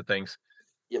those Yeah, kinds of things.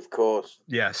 of course.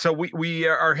 Yeah, so we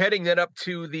are heading then up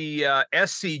to the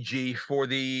SCG for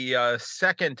the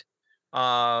second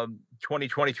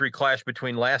 2023 clash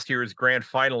between last year's grand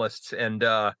finalists, and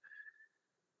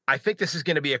I think this is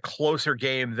going to be a closer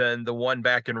game than the one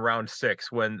back in round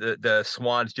 6 when the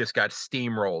Swans just got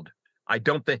steamrolled. I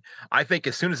don't think I think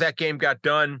as soon as that game got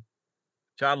done,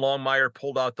 John Longmire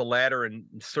pulled out the ladder and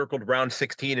circled round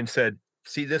 16 and said,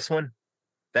 "See this one?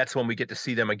 That's when we get to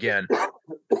see them again."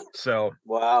 So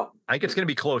Wow. I think it's going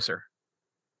to be closer.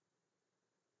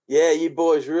 Yeah, you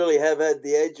boys really have had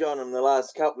the edge on them the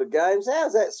last couple of games.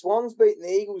 How's that? Swans beating the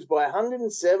Eagles by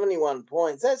 171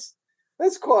 points.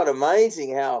 That's quite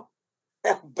amazing how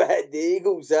bad the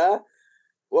Eagles are.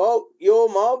 Well, your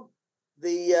mob,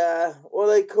 the what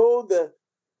are they called? The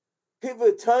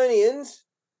Pivotonians.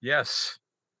 Yes.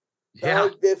 Yeah.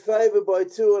 They're favoured by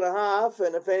 2.5.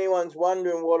 And if anyone's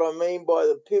wondering what I mean by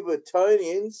the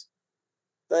Pivotonians,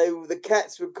 the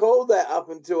Cats were called that up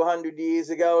until 100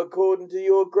 years ago, according to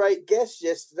your great guest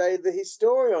yesterday, the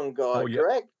historian guy. Oh yeah.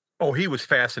 Correct? Oh, he was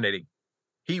fascinating.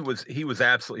 He was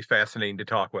absolutely fascinating to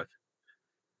talk with.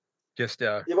 Just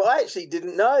Yeah, but I actually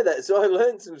didn't know that, so I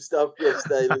learned some stuff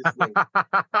yesterday listening.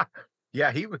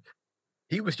 yeah,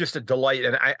 he was just a delight,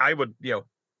 and I would,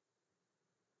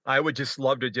 I would just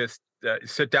love to just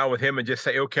sit down with him and just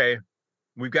say, okay,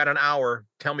 we've got an hour.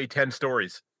 Tell me 10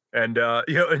 stories, and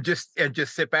and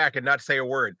just sit back and not say a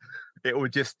word.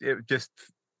 It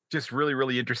just really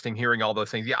really interesting hearing all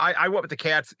those things. Yeah, I went with the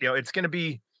Cats. It's going to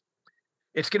be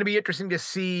interesting to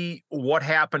see what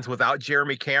happens without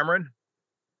Jeremy Cameron.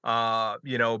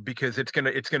 Because it's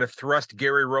gonna thrust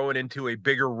Gary Rowan into a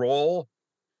bigger role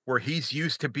where he's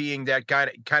used to being that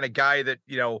kind of guy that,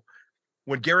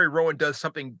 when Gary Rowan does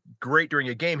something great during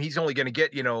a game, he's only going to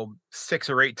get, 6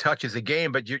 or 8 touches a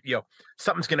game, but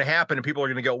something's going to happen and people are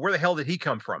going to go, where the hell did he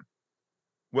come from?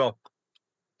 Well,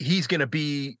 he's going to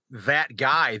be that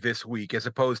guy this week as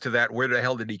opposed to that where the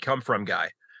hell did he come from guy.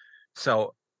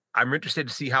 So I'm interested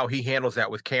to see how he handles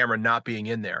that with Cameron not being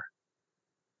in there.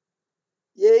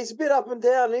 Yeah, he's a bit up and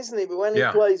down, isn't he? But when he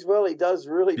plays well, he does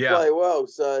really play well.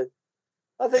 So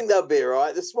I think they'll be all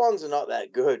right. The Swans are not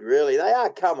that good, really. They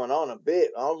are coming on a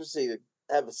bit. Obviously, to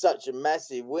have such a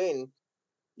massive win,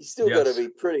 you still got to be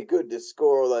pretty good to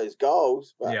score all those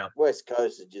goals. But West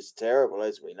Coast are just terrible,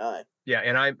 as we know. Yeah,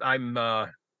 and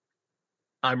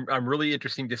I'm really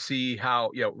interesting to see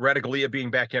how, Radaglia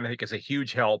being back in, I think is a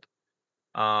huge help.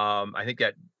 I think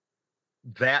that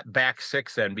back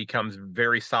 6 then becomes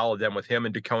very solid then with him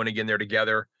and DeConing in there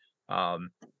together.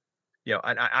 And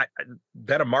I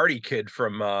that Amarty kid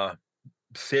from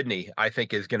Sydney, I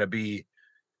think is going to be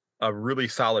a really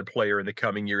solid player in the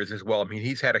coming years as well. I mean,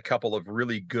 he's had a couple of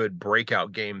really good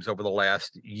breakout games over the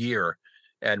last year,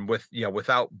 and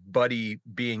without Buddy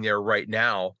being there right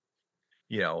now,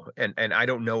 and I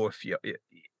don't know if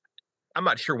I'm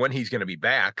not sure when he's going to be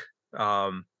back.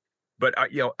 But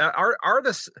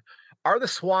are the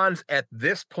Swans at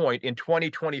this point in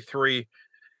 2023,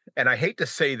 and I hate to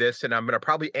say this, and I'm going to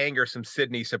probably anger some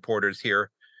Sydney supporters here,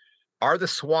 are the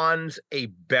Swans a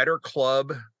better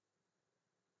club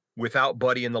without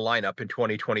Buddy in the lineup in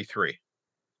 2023?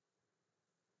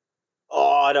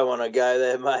 Oh, I don't want to go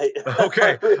there, mate.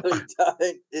 Okay. I really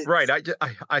don't. Right.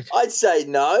 I'd say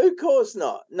no, of course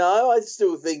not. No, I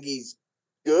still think he's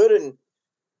good, and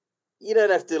you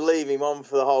don't have to leave him on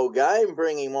for the whole game,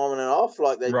 bring him on and off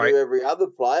like they do every other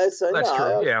player. So that's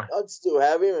true. Yeah, I'd still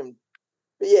have him.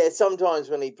 But yeah, sometimes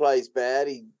when he plays bad,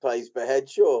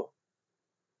 sure.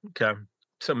 Okay.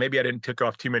 So maybe I didn't tick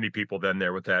off too many people then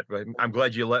there with that, but I'm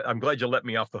glad you let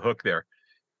me off the hook there.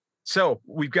 So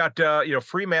we've got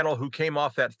Fremantle, who came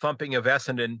off that thumping of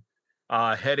Essendon,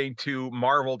 heading to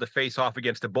Marvel to face off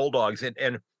against the Bulldogs,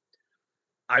 and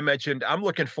I mentioned I'm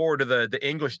looking forward to the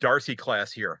English Darcy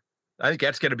class here. I think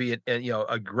that's going to be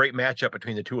a great matchup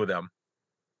between the two of them.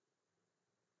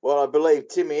 Well, I believe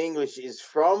Timmy English is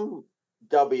from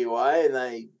WA, and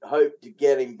they hope to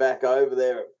get him back over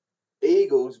there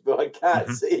Eagles, but I can't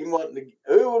see him wanting to.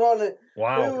 Who would want to?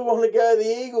 Wow. Who would want to go to the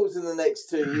Eagles in the next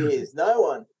 2 years? No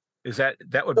one.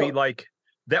 That would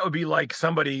be like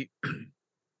somebody,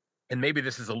 and maybe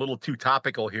this is a little too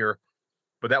topical here,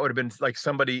 but that would have been like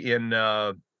somebody in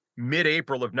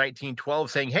mid-April of 1912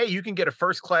 saying, "Hey, you can get a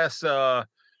first-class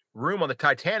room on the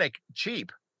Titanic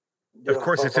cheap." Of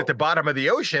course, it's at the bottom of the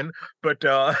ocean, but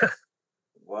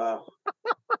wow.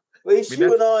 At least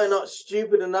you and I are not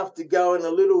stupid enough to go in a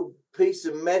little piece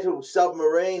of metal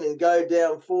submarine and go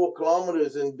down 4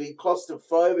 kilometers and be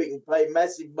claustrophobic and pay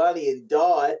massive money and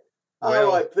die.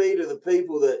 Well, R.I.P. to the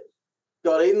people that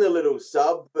got in the little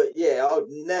sub, but yeah, I would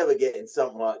never get in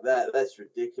something like that. That's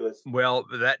ridiculous. well,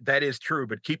 that is true,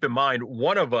 but keep in mind,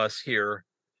 one of us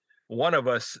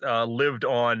lived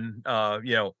on,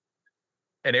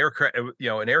 an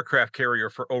aircraft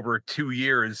carrier for over 2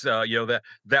 years. That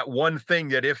one thing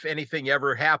that if anything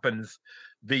ever happens,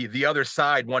 the other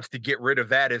side wants to get rid of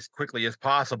that as quickly as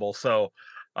possible. So,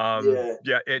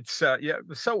 it's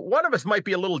So one of us might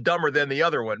be a little dumber than the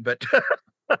other one, but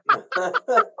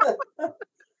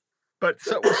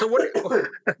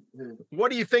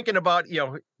what are you thinking about?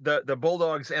 The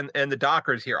Bulldogs and the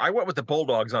Dockers here. I went with the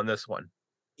Bulldogs on this one.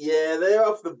 Yeah, they're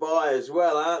off the bye as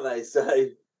well, aren't they? So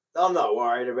I'm not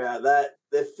worried about that.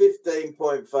 They're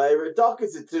 15-point favourite.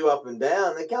 Dockers are 2 up and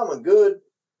down. They're coming good.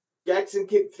 Jackson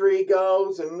kicked 3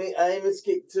 goals and Amos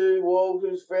kicked 2.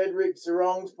 Walters, Frederick,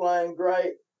 Sarong's playing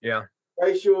great. Yeah.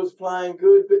 Rayshaw's playing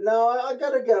good. But no, I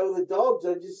got to go with the Dogs.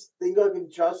 I just think I can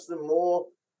trust them more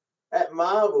at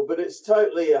Marvel. But it's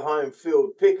totally a home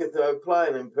field pick. If they were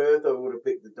playing in Perth, I would have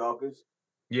picked the Dockers.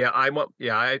 Yeah, I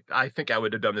think I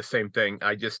would have done the same thing.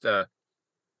 I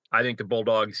think the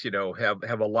Bulldogs,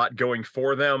 have a lot going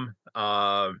for them.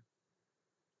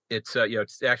 It's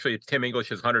Tim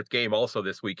English's 100th game also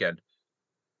this weekend.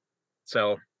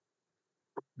 So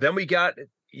then we got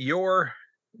your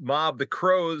mob, the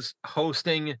Crows,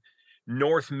 hosting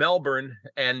North Melbourne,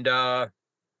 and I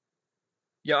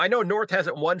know North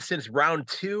hasn't won since round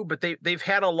 2, but they've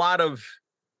had a lot of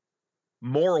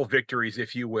moral victories,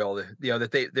 if you will.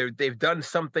 That they've done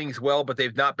some things well, but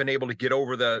they've not been able to get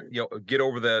over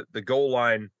the goal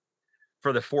line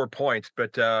for the 4 points.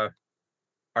 But are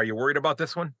you worried about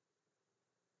this one?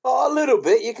 Oh, a little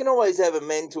bit. You can always have a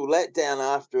mental letdown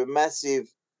after a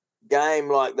massive game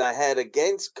like they had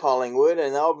against Collingwood,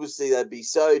 and obviously they'd be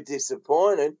so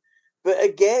disappointed. But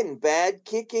again, bad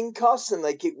kicking costs them.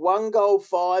 They kicked 1 goal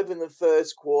 5 in the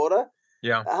first quarter.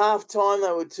 Yeah. At half time,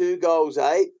 they were 2 goals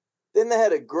 8. Then they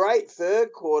had a great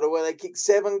third quarter where they kicked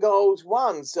 7 goals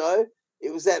 1. So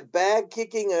it was that bad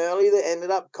kicking early that ended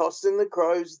up costing the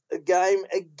Crows a game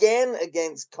again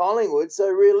against Collingwood. So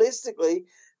realistically,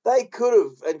 they could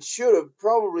have and should have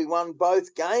probably won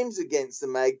both games against the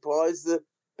Magpies, the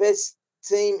best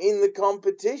team in the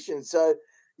competition. So,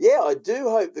 yeah, I do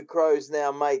hope the Crows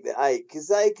now make the 8 because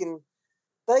they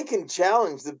can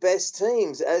challenge the best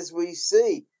teams as we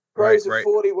see. Crows are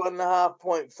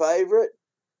 41.5-point favourite.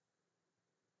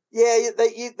 Yeah,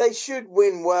 they should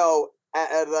win well at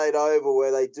Adelaide Oval,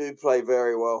 where they do play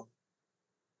very well.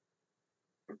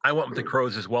 I went with the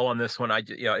Crows as well on this one.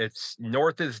 It's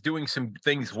North is doing some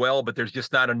things well, but there's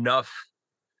just not enough.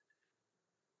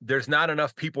 There's not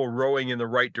enough people rowing in the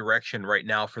right direction right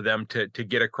now for them to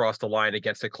get across the line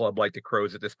against a club like the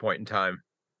Crows at this point in time.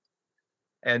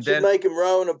 And should make them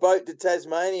row in a boat to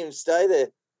Tasmania and stay there,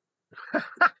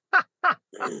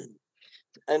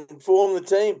 and form the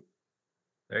team.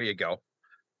 There you go.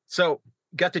 So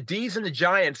got the D's and the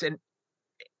Giants, and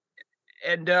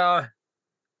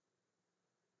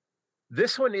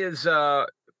this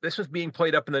was being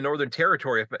played up in the Northern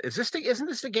Territory. Isn't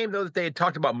this the game though that they had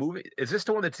talked about moving? Is this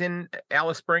the one that's in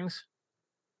Alice Springs?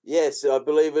 Yes, I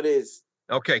believe it is.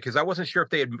 Okay, because I wasn't sure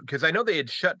if because I know they had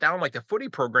shut down like the footy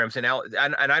programs in Alice,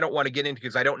 and I don't want to get into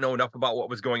because I don't know enough about what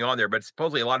was going on there. But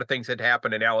supposedly a lot of things had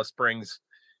happened in Alice Springs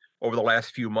over the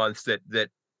last few months that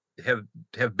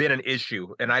have been an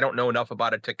issue, and I don't know enough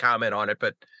about it to comment on it.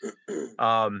 But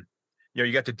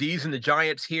you got the D's and the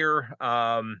Giants here.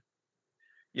 The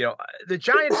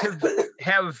Giants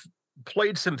have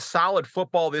played some solid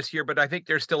football this year, but I think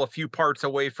they're still a few parts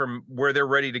away from where they're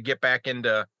ready to get back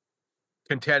into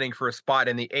contending for a spot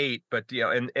in the 8. But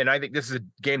and I think this is a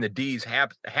game the D's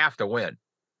have to win.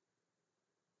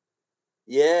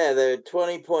 Yeah, they're a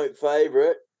 20-point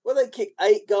favorite. Well, they kick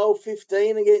 8 goal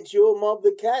 15 against your mob,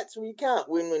 the Cats. Well, you can't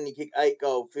win when you kick 8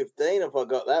 goal 15, if I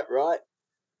got that right.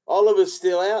 Oliver's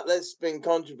still out. That's been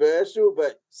controversial,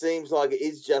 but seems like it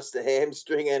is just a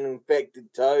hamstring and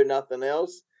infected toe, nothing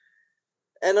else.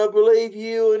 And I believe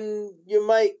you and your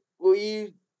mate,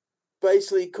 you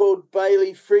basically called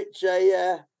Bailey Fritsch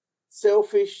a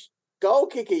selfish goal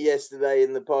kicker yesterday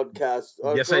in the podcast.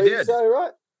 Yes, I believe did. so,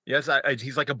 right? Yes,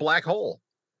 he's like a black hole.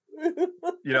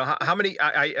 You know how many?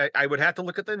 I would have to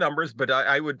look at the numbers, but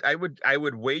I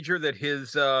would wager that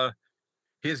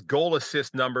his goal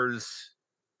assist numbers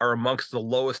are amongst the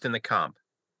lowest in the comp.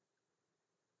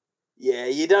 Yeah,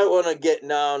 you don't want to get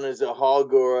known as a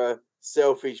hog or a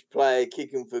selfish player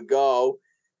kicking for goal.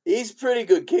 He's pretty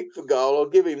good kick for goal. I'll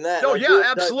give him that. Oh, I yeah, don't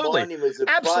absolutely. mind him as a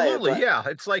Absolutely, player, yeah.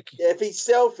 It's like, yeah, if he's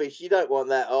selfish, you don't want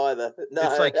that either. No,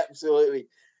 it's like, absolutely.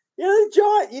 You know, the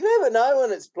Giant, you never know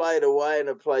when it's played away in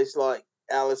a place like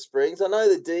Alice Springs. I know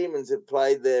the Demons have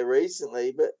played there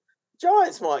recently, but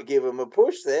Giants might give them a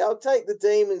push there. I'll take the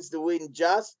Demons to win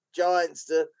just, Giants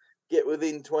to get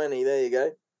within 20. There you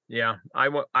go. yeah, I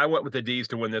went with the D's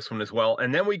to win this one as well.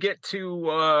 And then we get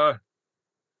to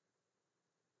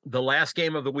the last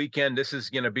game of the weekend. This is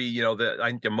going to be, you know,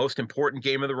 I think the most important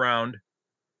game of the round.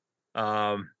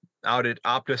 Out at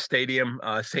Optus Stadium,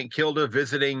 St. Kilda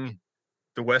visiting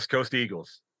the West Coast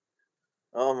Eagles.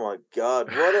 Oh my God!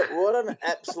 What an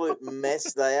absolute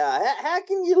mess they are. How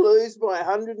can you lose by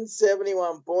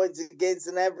 171 points against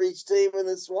an average team in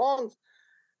the Swans?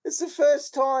 It's the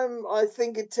first time I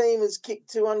think a team has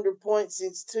kicked 200 points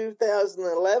since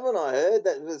 2011. I heard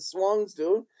that the Swans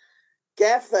doing.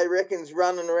 Gaff, they reckon's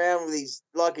running around with his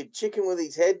like a chicken with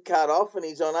his head cut off, and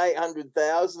he's on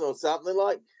 800,000 or something.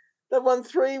 Like they've won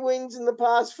 3 wins in the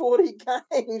past 40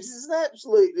 games. It's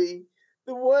absolutely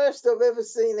the worst I've ever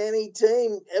seen any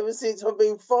team ever since I've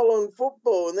been following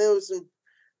football. And there were some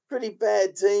pretty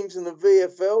bad teams in the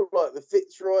VFL, like the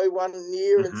Fitzroy one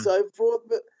year and so forth.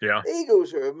 But Yeah,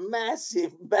 Eagles are a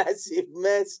massive, massive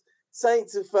mess.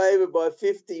 Saints are favoured by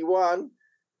 51.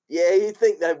 Yeah, you'd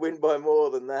think they'd win by more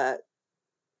than that.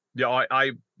 yeah.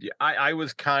 I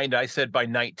was kind. I said by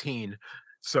 19.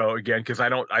 So again, because I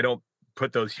don't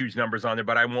put those huge numbers on there,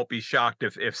 but I won't be shocked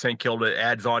if St. Kilda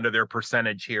adds on to their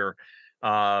percentage here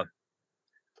a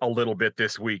little bit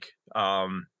this week,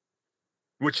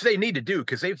 which they need to do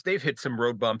because they've hit some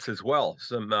road bumps as well,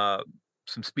 some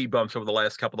speed bumps over the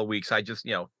last couple of weeks. I just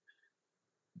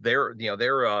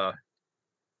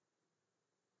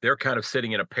they're kind of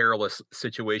sitting in a perilous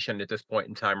situation at this point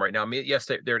in time right now. I mean, yes,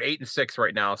 they're at 8-6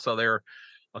 right now, so they're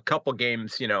a couple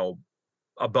games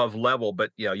above level,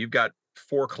 but you've got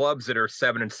 4 clubs that are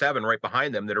 7-7 right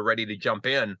behind them that are ready to jump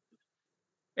in,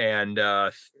 and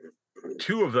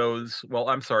 2 of those, well,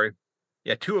 I'm sorry,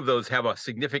 yeah, 2 of those have a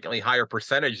significantly higher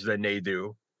percentage than they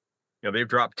do. They've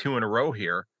dropped 2 in a row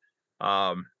here.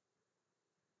 So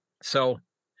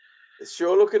it's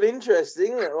sure looking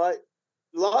interesting. Like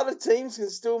a lot of teams can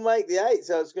still make the 8,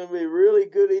 so it's going to be a really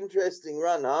good, interesting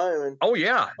run home. And oh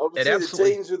yeah, obviously the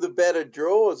teams with the better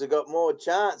draws have got more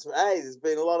chance. But hey, there's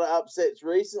been a lot of upsets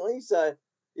recently, so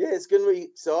yeah, it's going to be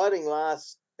exciting.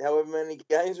 Last however many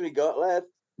games we got left.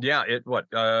 Yeah,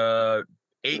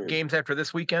 8 games after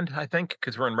this weekend, I think,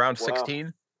 because we're in round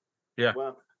 16. Yeah,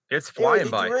 wow. It's flying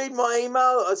did by. You read my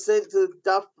email I sent to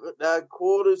Duff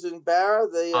Quarters and Barra,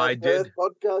 the Perth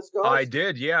podcast guys? I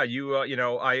did, yeah.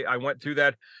 I went through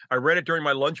that. I read it during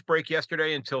my lunch break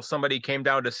yesterday until somebody came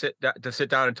down to sit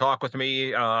down and talk with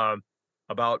me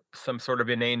about some sort of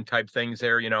inane type things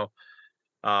there,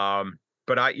 But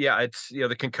it's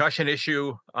the concussion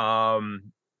issue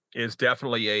is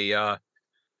definitely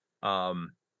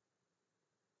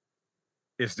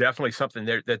is definitely something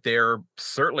that they're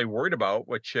certainly worried about,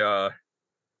 which I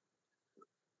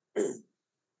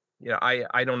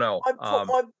don't know.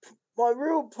 My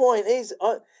real point is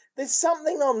there's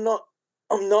something I'm not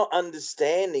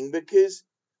understanding, because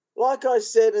like I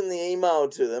said in the email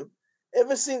to them,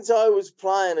 ever since I was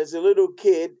playing as a little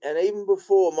kid and even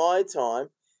before my time,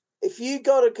 if you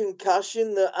got a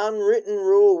concussion, the unwritten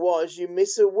rule was you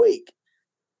miss a week.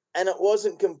 And it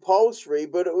wasn't compulsory,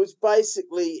 but it was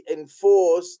basically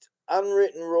enforced,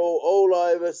 unwritten rule all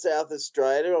over South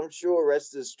Australia. I'm sure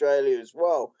rest of Australia as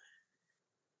well.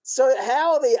 So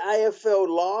how are the AFL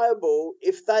liable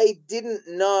if they didn't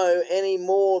know any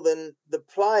more than the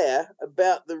player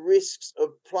about the risks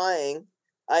of playing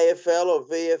AFL or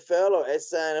VFL or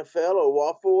SANFL or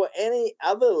Waffle or any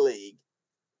other league?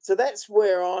 So that's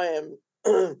where I am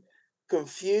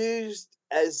confused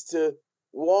as to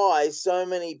why so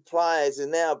many players are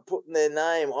now putting their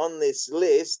name on this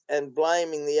list and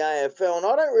blaming the AFL. And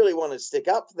I don't really want to stick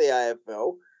up for the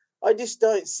AFL. I just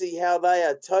don't see how they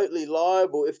are totally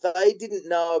liable if they didn't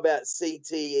know about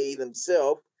CTE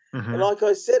themselves. Mm-hmm. And like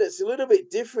I said, it's a little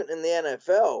bit different in the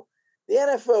NFL. The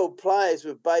NFL players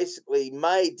were basically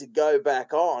made to go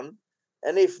back on,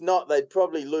 and if not, they'd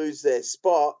probably lose their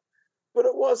spot. But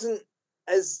it wasn't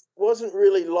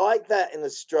really like that in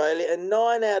Australia. And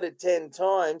 9 out of 10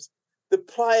 times, the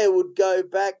player would go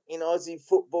back in Aussie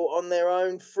football on their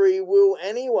own free will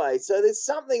anyway. So there's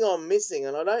something I'm missing,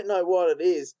 and I don't know what it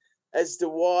is as to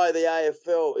why the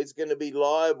AFL is going to be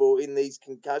liable in these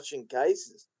concussion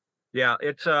cases. Yeah,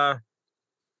 it's well,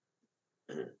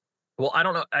 I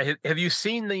don't know. Have you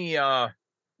seen the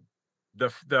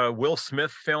Will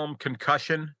Smith film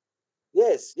Concussion?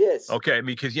 Yes. Okay,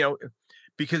 because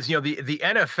the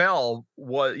NFL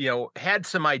had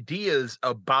some ideas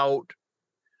about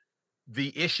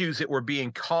the issues that were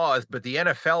being caused, but the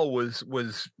NFL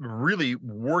was really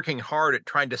working hard at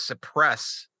trying to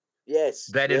suppress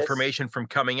that information from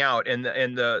coming out. And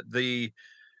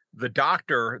the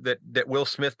doctor that Will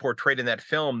Smith portrayed in that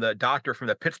film, the doctor from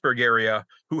the Pittsburgh area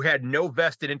who had no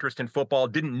vested interest in football,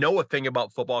 didn't know a thing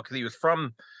about football because he was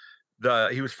from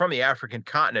the African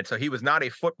continent, so he was not a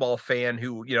football fan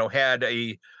who had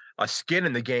a skin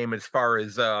in the game as far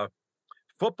as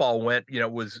football went.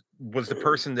 Was the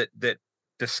person that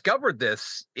discovered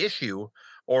this issue,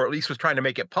 or at least was trying to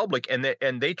make it public, and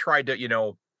they tried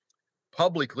to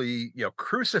publicly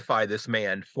crucify this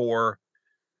man for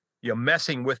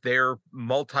messing with their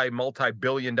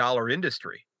multi-billion-dollar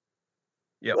industry.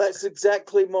 Yeah, well, that's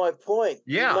exactly my point.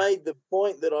 Yeah. You made the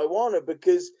point that I wanted,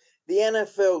 because the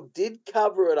NFL did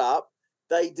cover it up.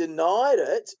 They denied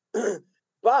it.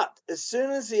 But as soon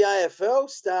as the AFL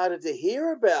started to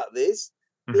hear about this,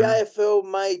 the AFL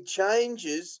made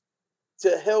changes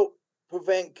to help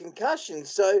prevent concussions.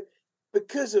 So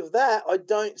because of that, I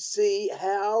don't see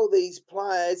how these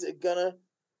players are going to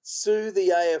sue the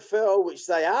AFL, which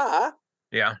they are.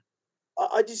 Yeah.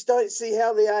 I just don't see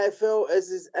how the AFL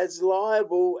is as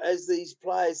liable as these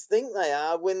players think they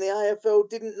are, when the AFL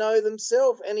didn't know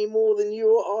themselves any more than you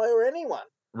or I or anyone.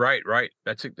 Right.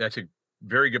 That's a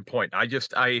very good point. I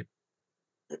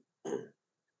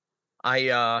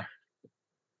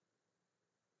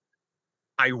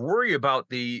worry about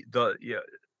the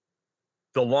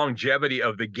longevity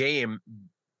of the game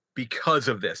because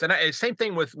of this, and same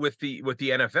thing with the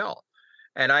NFL.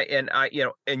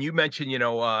 And you mentioned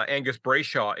Angus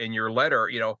Brayshaw in your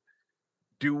letter.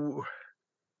 Do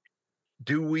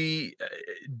we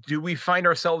find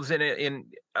ourselves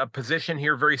in a position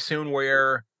here very soon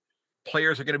where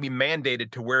players are going to be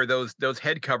mandated to wear those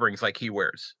head coverings like he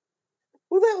wears?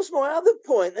 Well, that was my other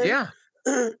point. And yeah.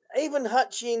 Even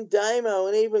Hutchie and Damo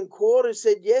and even Quarter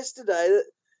said yesterday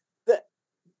that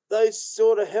those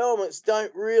sort of helmets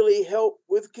don't really help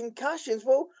with concussions.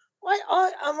 Well,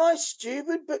 am I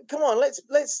stupid? But come on, let's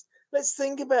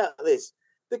think about this.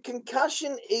 The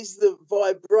concussion is the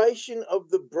vibration of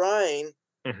the brain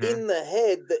in the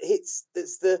head that hits.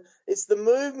 It's the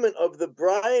movement of the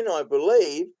brain, I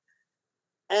believe.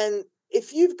 And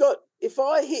if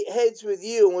I hit heads with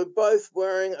you and we're both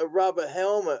wearing a rubber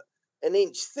helmet an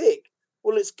inch thick,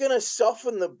 well, it's going to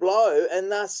soften the blow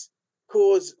and thus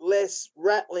cause less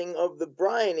rattling of the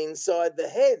brain inside the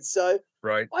head. So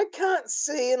right. I can't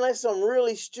see, unless I'm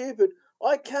really stupid,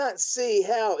 I can't see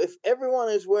how, if everyone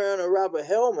is wearing a rubber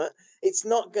helmet, it's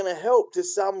not going to help to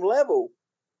some level.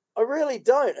 I really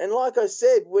don't. And like I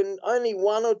said, when only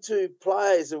one or two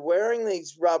players are wearing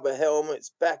these rubber helmets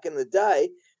back in the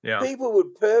day, people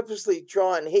would purposely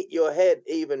try and hit your head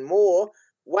even more,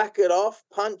 whack it off,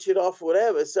 punch it off,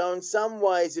 whatever. So in some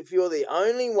ways, if you're the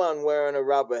only one wearing a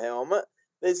rubber helmet,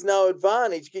 there's no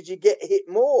advantage because you get hit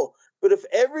more. But if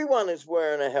everyone is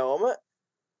wearing a helmet,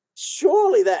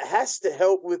 surely that has to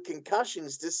help with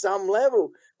concussions to some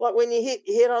level. Like when you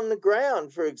hit on the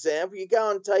ground, for example, you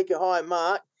go and take a high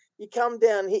mark, you come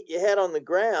down, hit your head on the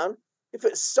ground. If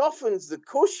it softens the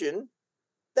cushion,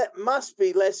 that must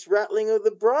be less rattling of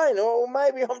the brain. Or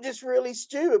maybe I'm just really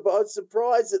stupid, but I was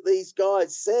surprised that these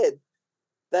guys said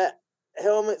that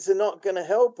helmets are not going to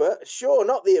help it. Sure,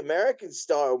 not the American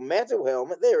style metal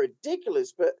helmet. They're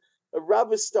ridiculous, but a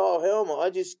rubber style helmet, I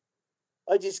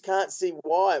just can't see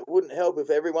why it wouldn't help if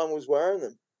everyone was wearing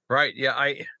them. Right.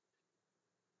 Yeah.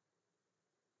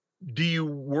 Do you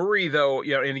worry though,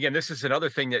 and again, this is another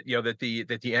thing that, that the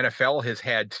NFL has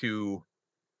had to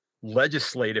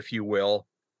legislate, if you will,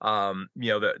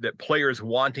 that players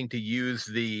wanting to use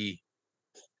the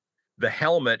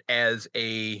helmet as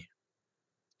a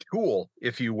tool,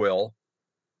 if you will.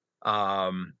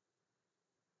 Do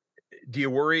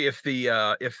you worry if the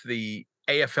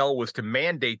AFL was to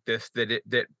mandate this,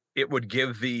 that it would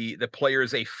give the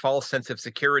players a false sense of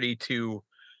security to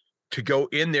go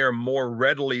in there more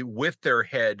readily with their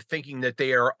head, thinking that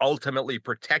they are ultimately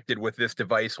protected with this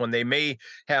device, when they may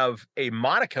have a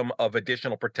modicum of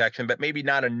additional protection, but maybe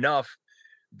not enough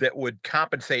that would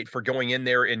compensate for going in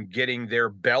there and getting their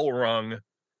bell rung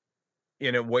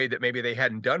in a way that maybe they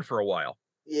hadn't done for a while?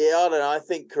 Yeah, I don't know. I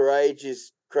think courage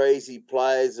is crazy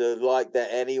players are like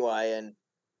that anyway, and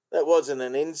that wasn't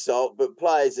an insult, but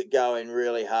players that go in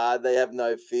really hard, they have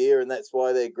no fear, and that's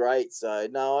why they're great. So,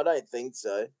 no, I don't think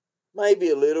so. Maybe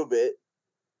a little bit.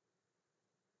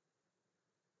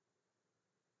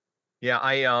 Yeah,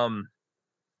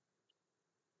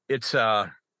 it's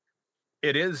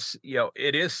it is,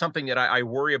 it is something that I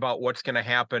worry about what's going to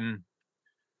happen,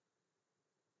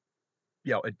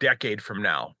 a decade from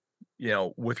now,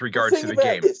 with Well, regards to think the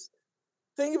about game. this.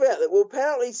 Think about that. Well,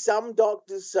 apparently some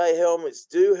doctors say helmets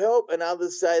do help and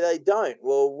others say they don't.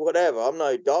 Well, whatever. I'm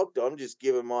no doctor. I'm just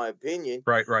giving my opinion.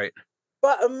 Right, right.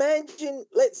 But imagine,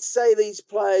 let's say these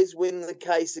players win the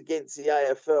case against the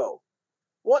AFL.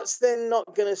 What's then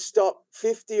not going to stop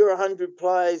 50 or 100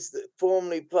 players that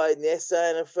formerly played in the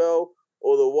SANFL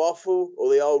or the Waffle or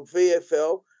the old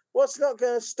VFL? What's not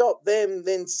going to stop them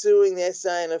then suing the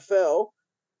SANFL?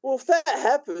 Well, if that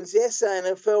happens, the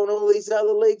SANFL and all these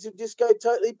other leagues will just go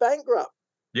totally bankrupt.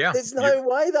 Yeah, There's no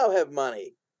way they'll have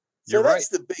money. So you're right. that's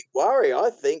the big worry,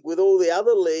 I think, with all the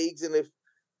other leagues. And if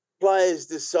players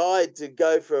decide to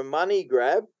go for a money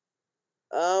grab,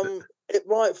 it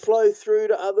might flow through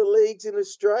to other leagues in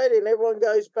Australia and everyone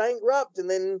goes bankrupt, and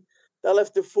then they'll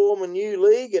have to form a new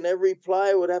league and every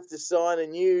player would have to sign a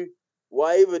new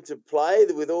waiver to play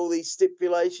with all these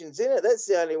stipulations in it. That's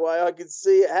the only way I could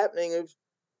see it happening, of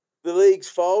the league's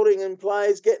folding and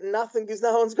players getting nothing because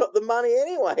no one's got the money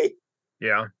anyway.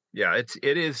 Yeah, it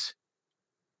is.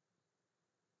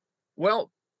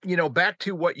 Well, back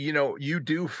to what, you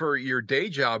do for your day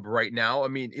job right now. I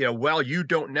mean, while you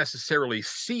don't necessarily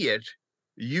see it,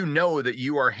 that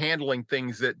you are handling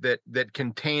things that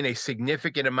contain a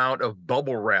significant amount of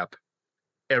bubble wrap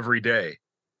every day.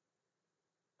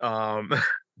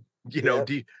 Yeah.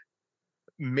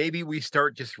 Maybe we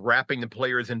start just wrapping the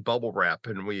players in bubble wrap,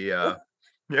 and we, yeah.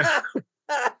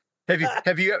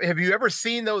 Have you ever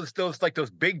seen those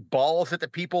big balls that the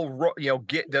people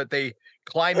get, that they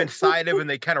climb inside of and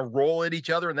they kind of roll at each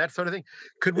other and that sort of thing?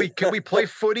 Can we play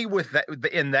footy with that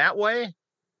in that way?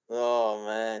 Oh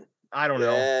man, I don't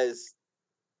know. yes,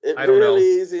 it I don't know. really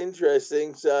is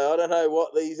interesting. So I don't know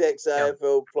what these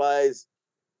ex-AFL players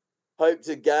hope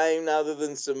to gain other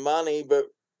than some money, but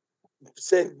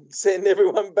send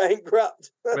everyone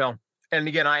bankrupt. Well, and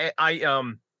again,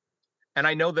 and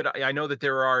I know that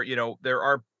there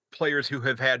are players who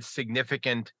have had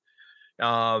significant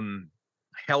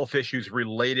health issues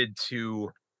related to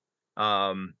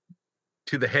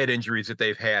the head injuries that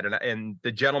they've had, and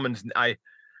the gentleman's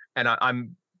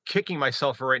I'm kicking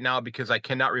myself right now because I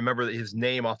cannot remember his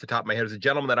name off the top of my head. It's a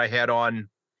gentleman that I had on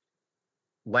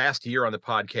last year on the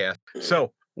podcast.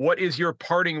 So, what is your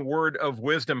parting word of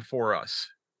wisdom for us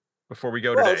before we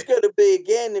go today? Well, it's got to be,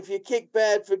 again, if you kick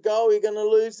bad for goal, you're going to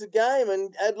lose the game.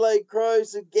 And Adelaide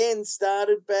Crows again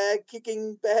started bad,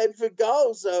 kicking bad for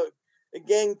goal. So,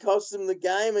 again, cost them the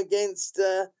game against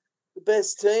the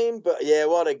best team. But, yeah,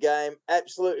 what a game.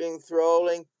 Absolutely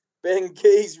enthralling. Ben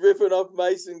Keys ripping off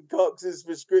Mason Cox's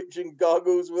prescription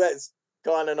goggles. Well, that's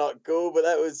kind of not cool, but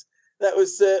that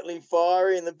was certainly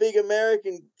fiery. And the big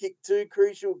American kicked 2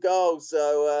 crucial goals.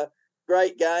 So,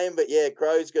 great game, but yeah,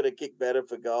 Crows got to kick better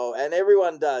for goal, and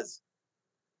everyone does.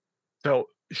 So,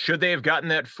 should they have gotten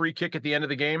that free kick at the end of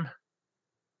the game?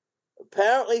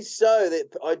 Apparently so.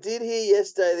 That I did hear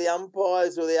yesterday the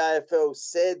umpires or the AFL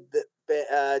said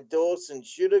that Dawson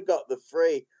should have got the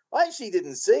free. I actually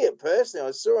didn't see it personally.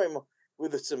 I saw him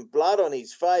with some blood on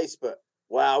his face, but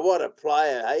wow, what a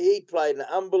player. Hey, he played an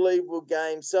unbelievable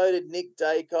game. So did Nick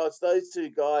Dacos. Those 2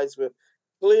 guys were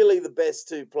clearly the best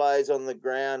 2 players on the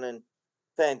ground, and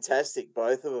fantastic,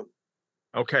 both of them.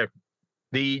 Okay.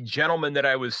 The gentleman that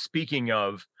I was speaking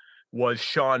of was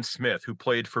Sean Smith, who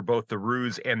played for both the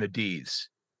Roos and the D's.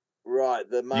 Right,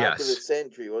 the mark of the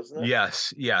century, wasn't it?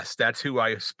 Yes, that's who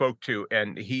I spoke to,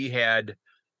 and he had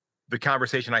the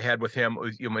conversation I had with him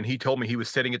when he told me he was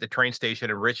sitting at the train station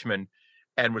in Richmond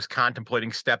and was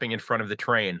contemplating stepping in front of the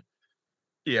train,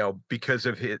 because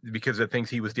of things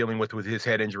he was dealing with his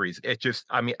head injuries. It just,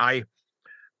 I mean, I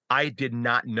did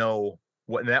not know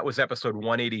when that was episode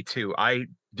 182. I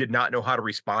did not know how to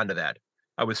respond to that.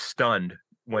 I was stunned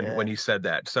when he said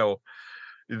that. So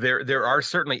there are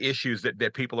certainly issues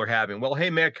that people are having. Well, hey,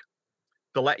 Myk,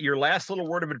 your last little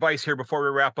word of advice here before we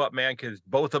wrap up, man, because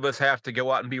both of us have to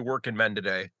go out and be working men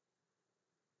today.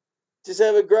 Just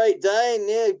have a great day,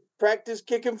 and practice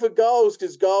kicking for goals,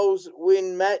 because goals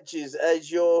win matches.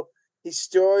 As your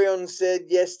historian said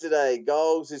yesterday,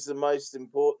 goals is the most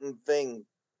important thing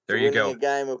to winning a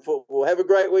game of football. Have a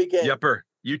great weekend. Yepper.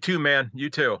 You too, man. You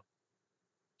too.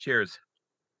 Cheers.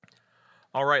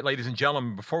 All right, ladies and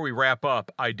gentlemen, before we wrap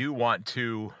up, I do want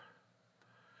to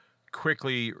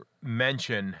quickly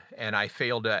mention, and I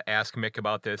failed to ask Myk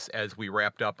about this as we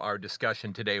wrapped up our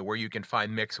discussion today, where you can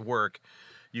find Myk's work.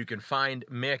 You can find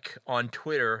Myk on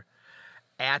Twitter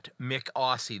at Myk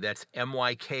Aussie. That's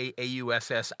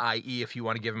MYKAUSSIE if you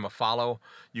want to give him a follow.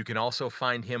 You can also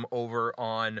find him over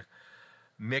on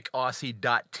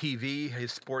MykAussie.tv,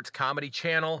 his sports comedy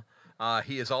channel.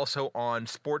 He is also on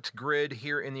Sports Grid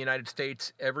here in the United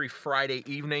States every Friday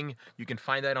evening. You can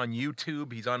find that on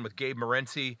YouTube. He's on with Gabe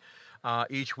Morency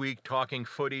each week, talking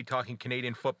footy, talking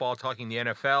Canadian football, talking the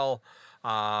NFL.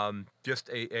 Just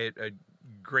a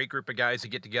great group of guys that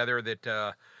get together that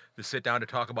to sit down to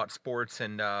talk about sports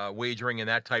and wagering and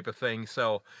that type of thing.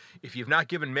 So if you've not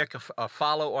given Myk a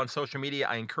follow on social media,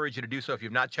 I encourage you to do so. If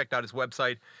you've not checked out his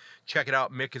website, check it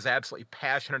out. Myk is absolutely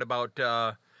passionate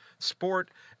about sport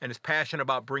and is passionate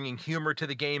about bringing humor to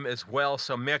the game as well.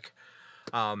 So Myk,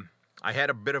 I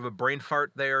had a bit of a brain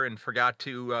fart there and forgot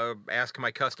to ask my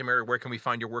customary, where can we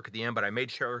find your work at the end, but I made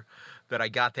sure that I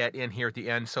got that in here at the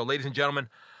end. So ladies and gentlemen,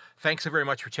 thanks so very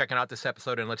much for checking out this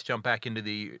episode, and let's jump back into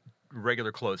the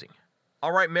regular closing.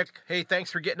 All right, Myk. Hey,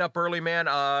 thanks for getting up early, man.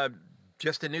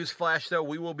 Just a news flash, though.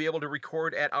 We will be able to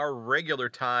record at our regular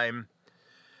time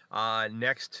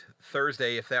next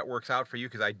Thursday, if that works out for you,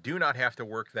 because I do not have to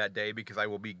work that day because I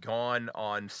will be gone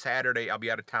on Saturday. I'll be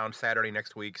out of town Saturday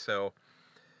next week, so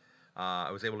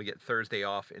I was able to get Thursday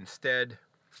off instead.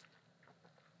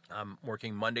 I'm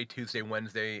working Monday, Tuesday,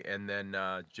 Wednesday, and then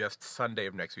just Sunday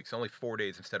of next week. So only 4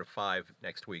 days instead of 5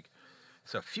 next week.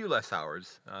 So a few less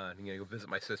hours. I'm going to go visit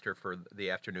my sister for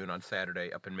the afternoon on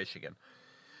Saturday up in Michigan.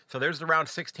 So there's the round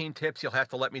 16 tips. You'll have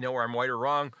to let me know where I'm right or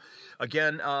wrong.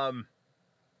 Again,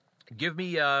 give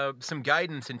me some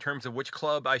guidance in terms of which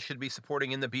club I should be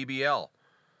supporting in the BBL.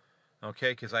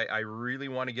 Okay, because I really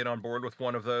want to get on board with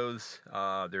one of those.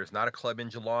 There's not a club in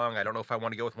Geelong. I don't know if I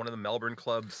want to go with one of the Melbourne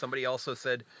clubs. Somebody also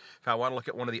said if I want to look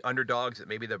at one of the underdogs, that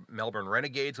maybe the Melbourne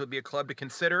Renegades would be a club to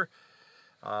consider.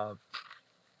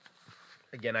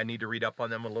 Again, I need to read up on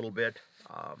them a little bit.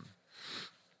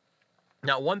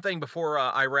 Now, one thing before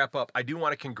I wrap up, I do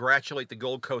want to congratulate the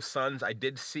Gold Coast Suns. I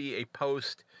did see a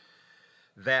post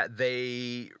that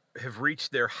they have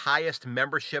reached their highest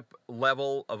membership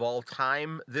level of all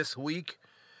time this week.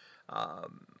 I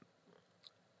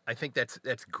think that's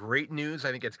great news.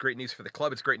 I think it's great news for the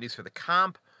club. It's great news for the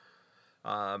comp.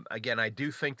 Again, I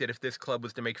do think that if this club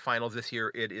was to make finals this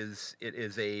year, it is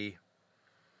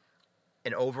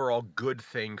an overall good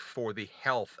thing for the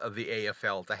health of the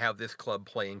AFL to have this club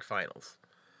playing finals.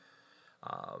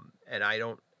 And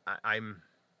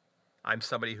I'm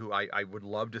somebody who I would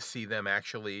love to see them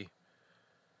actually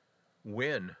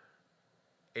win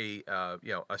a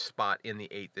spot in the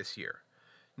 8 this year.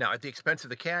 Now, at the expense of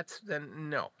the Cats,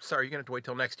 then no. Sorry, you're going to have to wait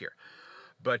till next year.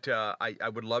 But I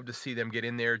would love to see them get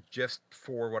in there just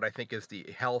for what I think is the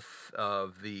health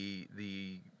of the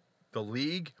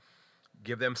league.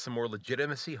 Give them some more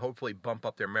legitimacy, hopefully bump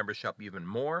up their membership even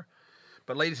more.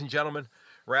 But ladies and gentlemen,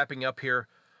 wrapping up here,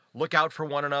 look out for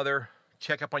one another.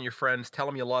 Check up on your friends. Tell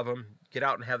them you love them. Get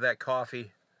out and have that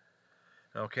coffee.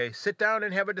 Okay, sit down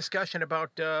and have a discussion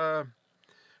about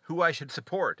who I should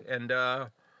support. And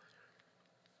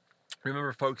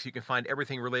remember, folks, you can find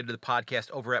everything related to the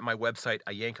podcast over at my website,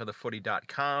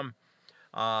 yankonthefooty.com.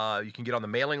 You can get on the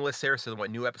mailing list there, so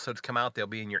when new episodes come out, they'll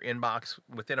be in your inbox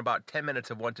within about 10 minutes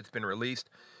of once it's been released.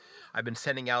 I've been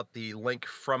sending out the link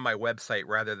from my website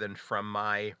rather than from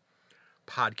my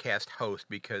podcast host,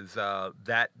 because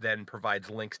that then provides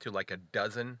links to like a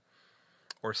dozen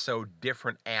or so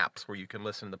different apps where you can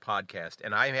listen to the podcast.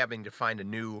 And I'm having to find a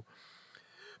new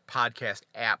podcast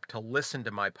app to listen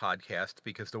to my podcast,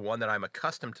 because the one that I'm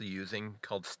accustomed to using,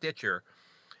 called Stitcher,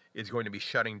 is going to be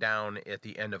shutting down at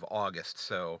the end of August.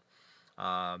 So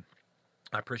I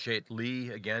appreciate Lee,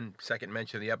 again, second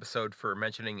mention of the episode, for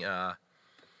mentioning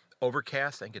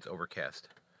Overcast. I think it's Overcast.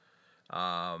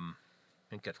 I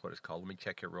think that's what it's called. Let me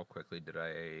check here real quickly.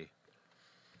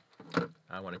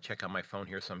 I want to check on my phone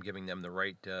here, so I'm giving them the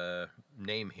right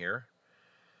name here.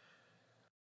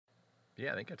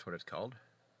 Yeah, I think that's what it's called.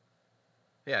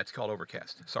 Yeah, it's called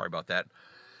Overcast. Sorry about that.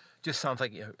 Just sounds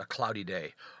like a cloudy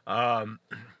day.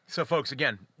 So, folks,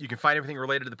 again, you can find everything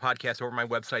related to the podcast over my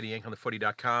website,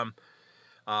 yankonthefooty.com.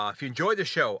 If you enjoy the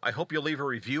show, I hope you'll leave a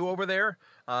review over there.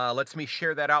 Lets me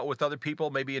share that out with other people,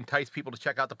 maybe entice people to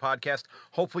check out the podcast.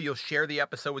 Hopefully you'll share the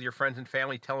episode with your friends and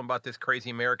family. Tell them about this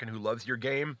crazy American who loves your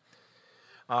game.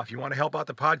 If you want to help out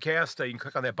the podcast, you can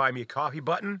click on that Buy Me a Coffee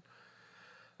button.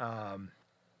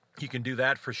 You can do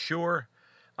that for sure.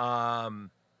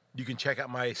 You can check out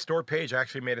my store page. I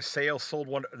actually made a sale,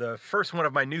 sold the first one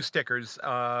of my new stickers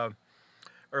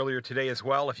earlier today as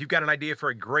well. If you've got an idea for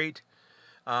a great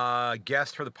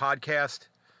guest for the podcast,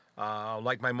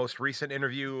 like my most recent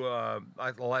interview,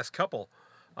 the last couple,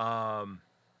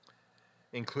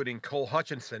 including Cole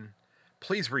Hutchinson,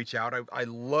 please reach out. I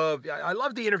love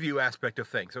the interview aspect of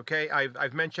things. Okay,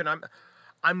 I've mentioned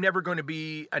I'm never going to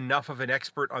be enough of an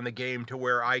expert on the game to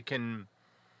where I can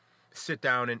sit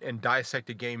down and dissect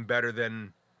a game better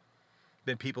than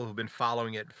people who've been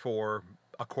following it for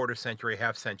a quarter century,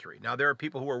 half century. Now, there are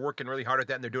people who are working really hard at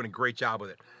that, and they're doing a great job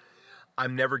with it.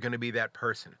 I'm never going to be that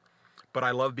person. But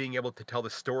I love being able to tell the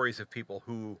stories of people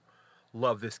who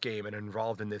love this game and are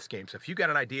involved in this game. So if you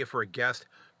got an idea for a guest,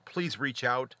 please reach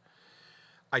out.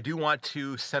 I do want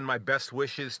to send my best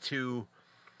wishes to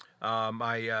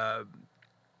my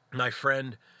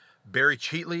friend Barry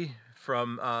Cheatley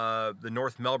from the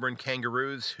North Melbourne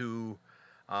Kangaroos, who,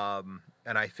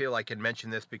 and I feel I can mention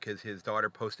this because his daughter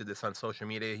posted this on social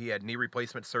media. He had knee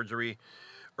replacement surgery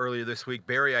earlier this week.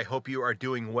 Barry, I hope you are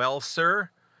doing well, sir.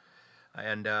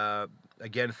 And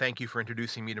again, thank you for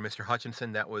introducing me to Mr.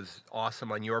 Hutchinson. That was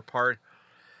awesome on your part.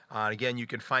 Again, you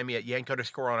can find me at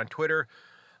Yank_on on Twitter.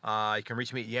 You can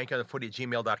reach me at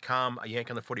yankonthefooty@gmail.com, a Yank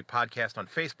on the Footy podcast on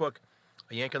Facebook,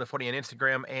 a Yank on the Footy on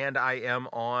Instagram, and I am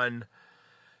on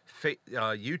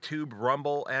YouTube,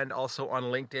 Rumble, and also on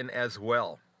LinkedIn as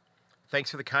well.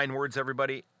 Thanks for the kind words,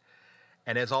 everybody.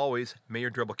 And as always, may your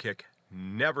dribble kick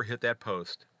never hit that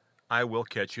post. I will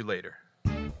catch you later.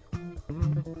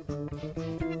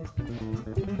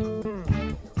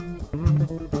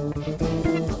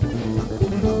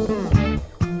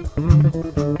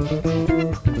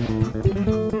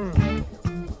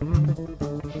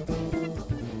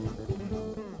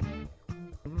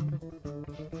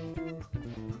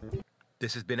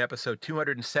 This has been episode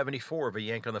 274 of A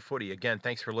Yank on the Footy. Again,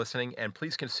 thanks for listening, and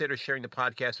please consider sharing the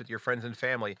podcast with your friends and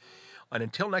family. And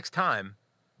until next time,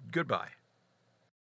 goodbye.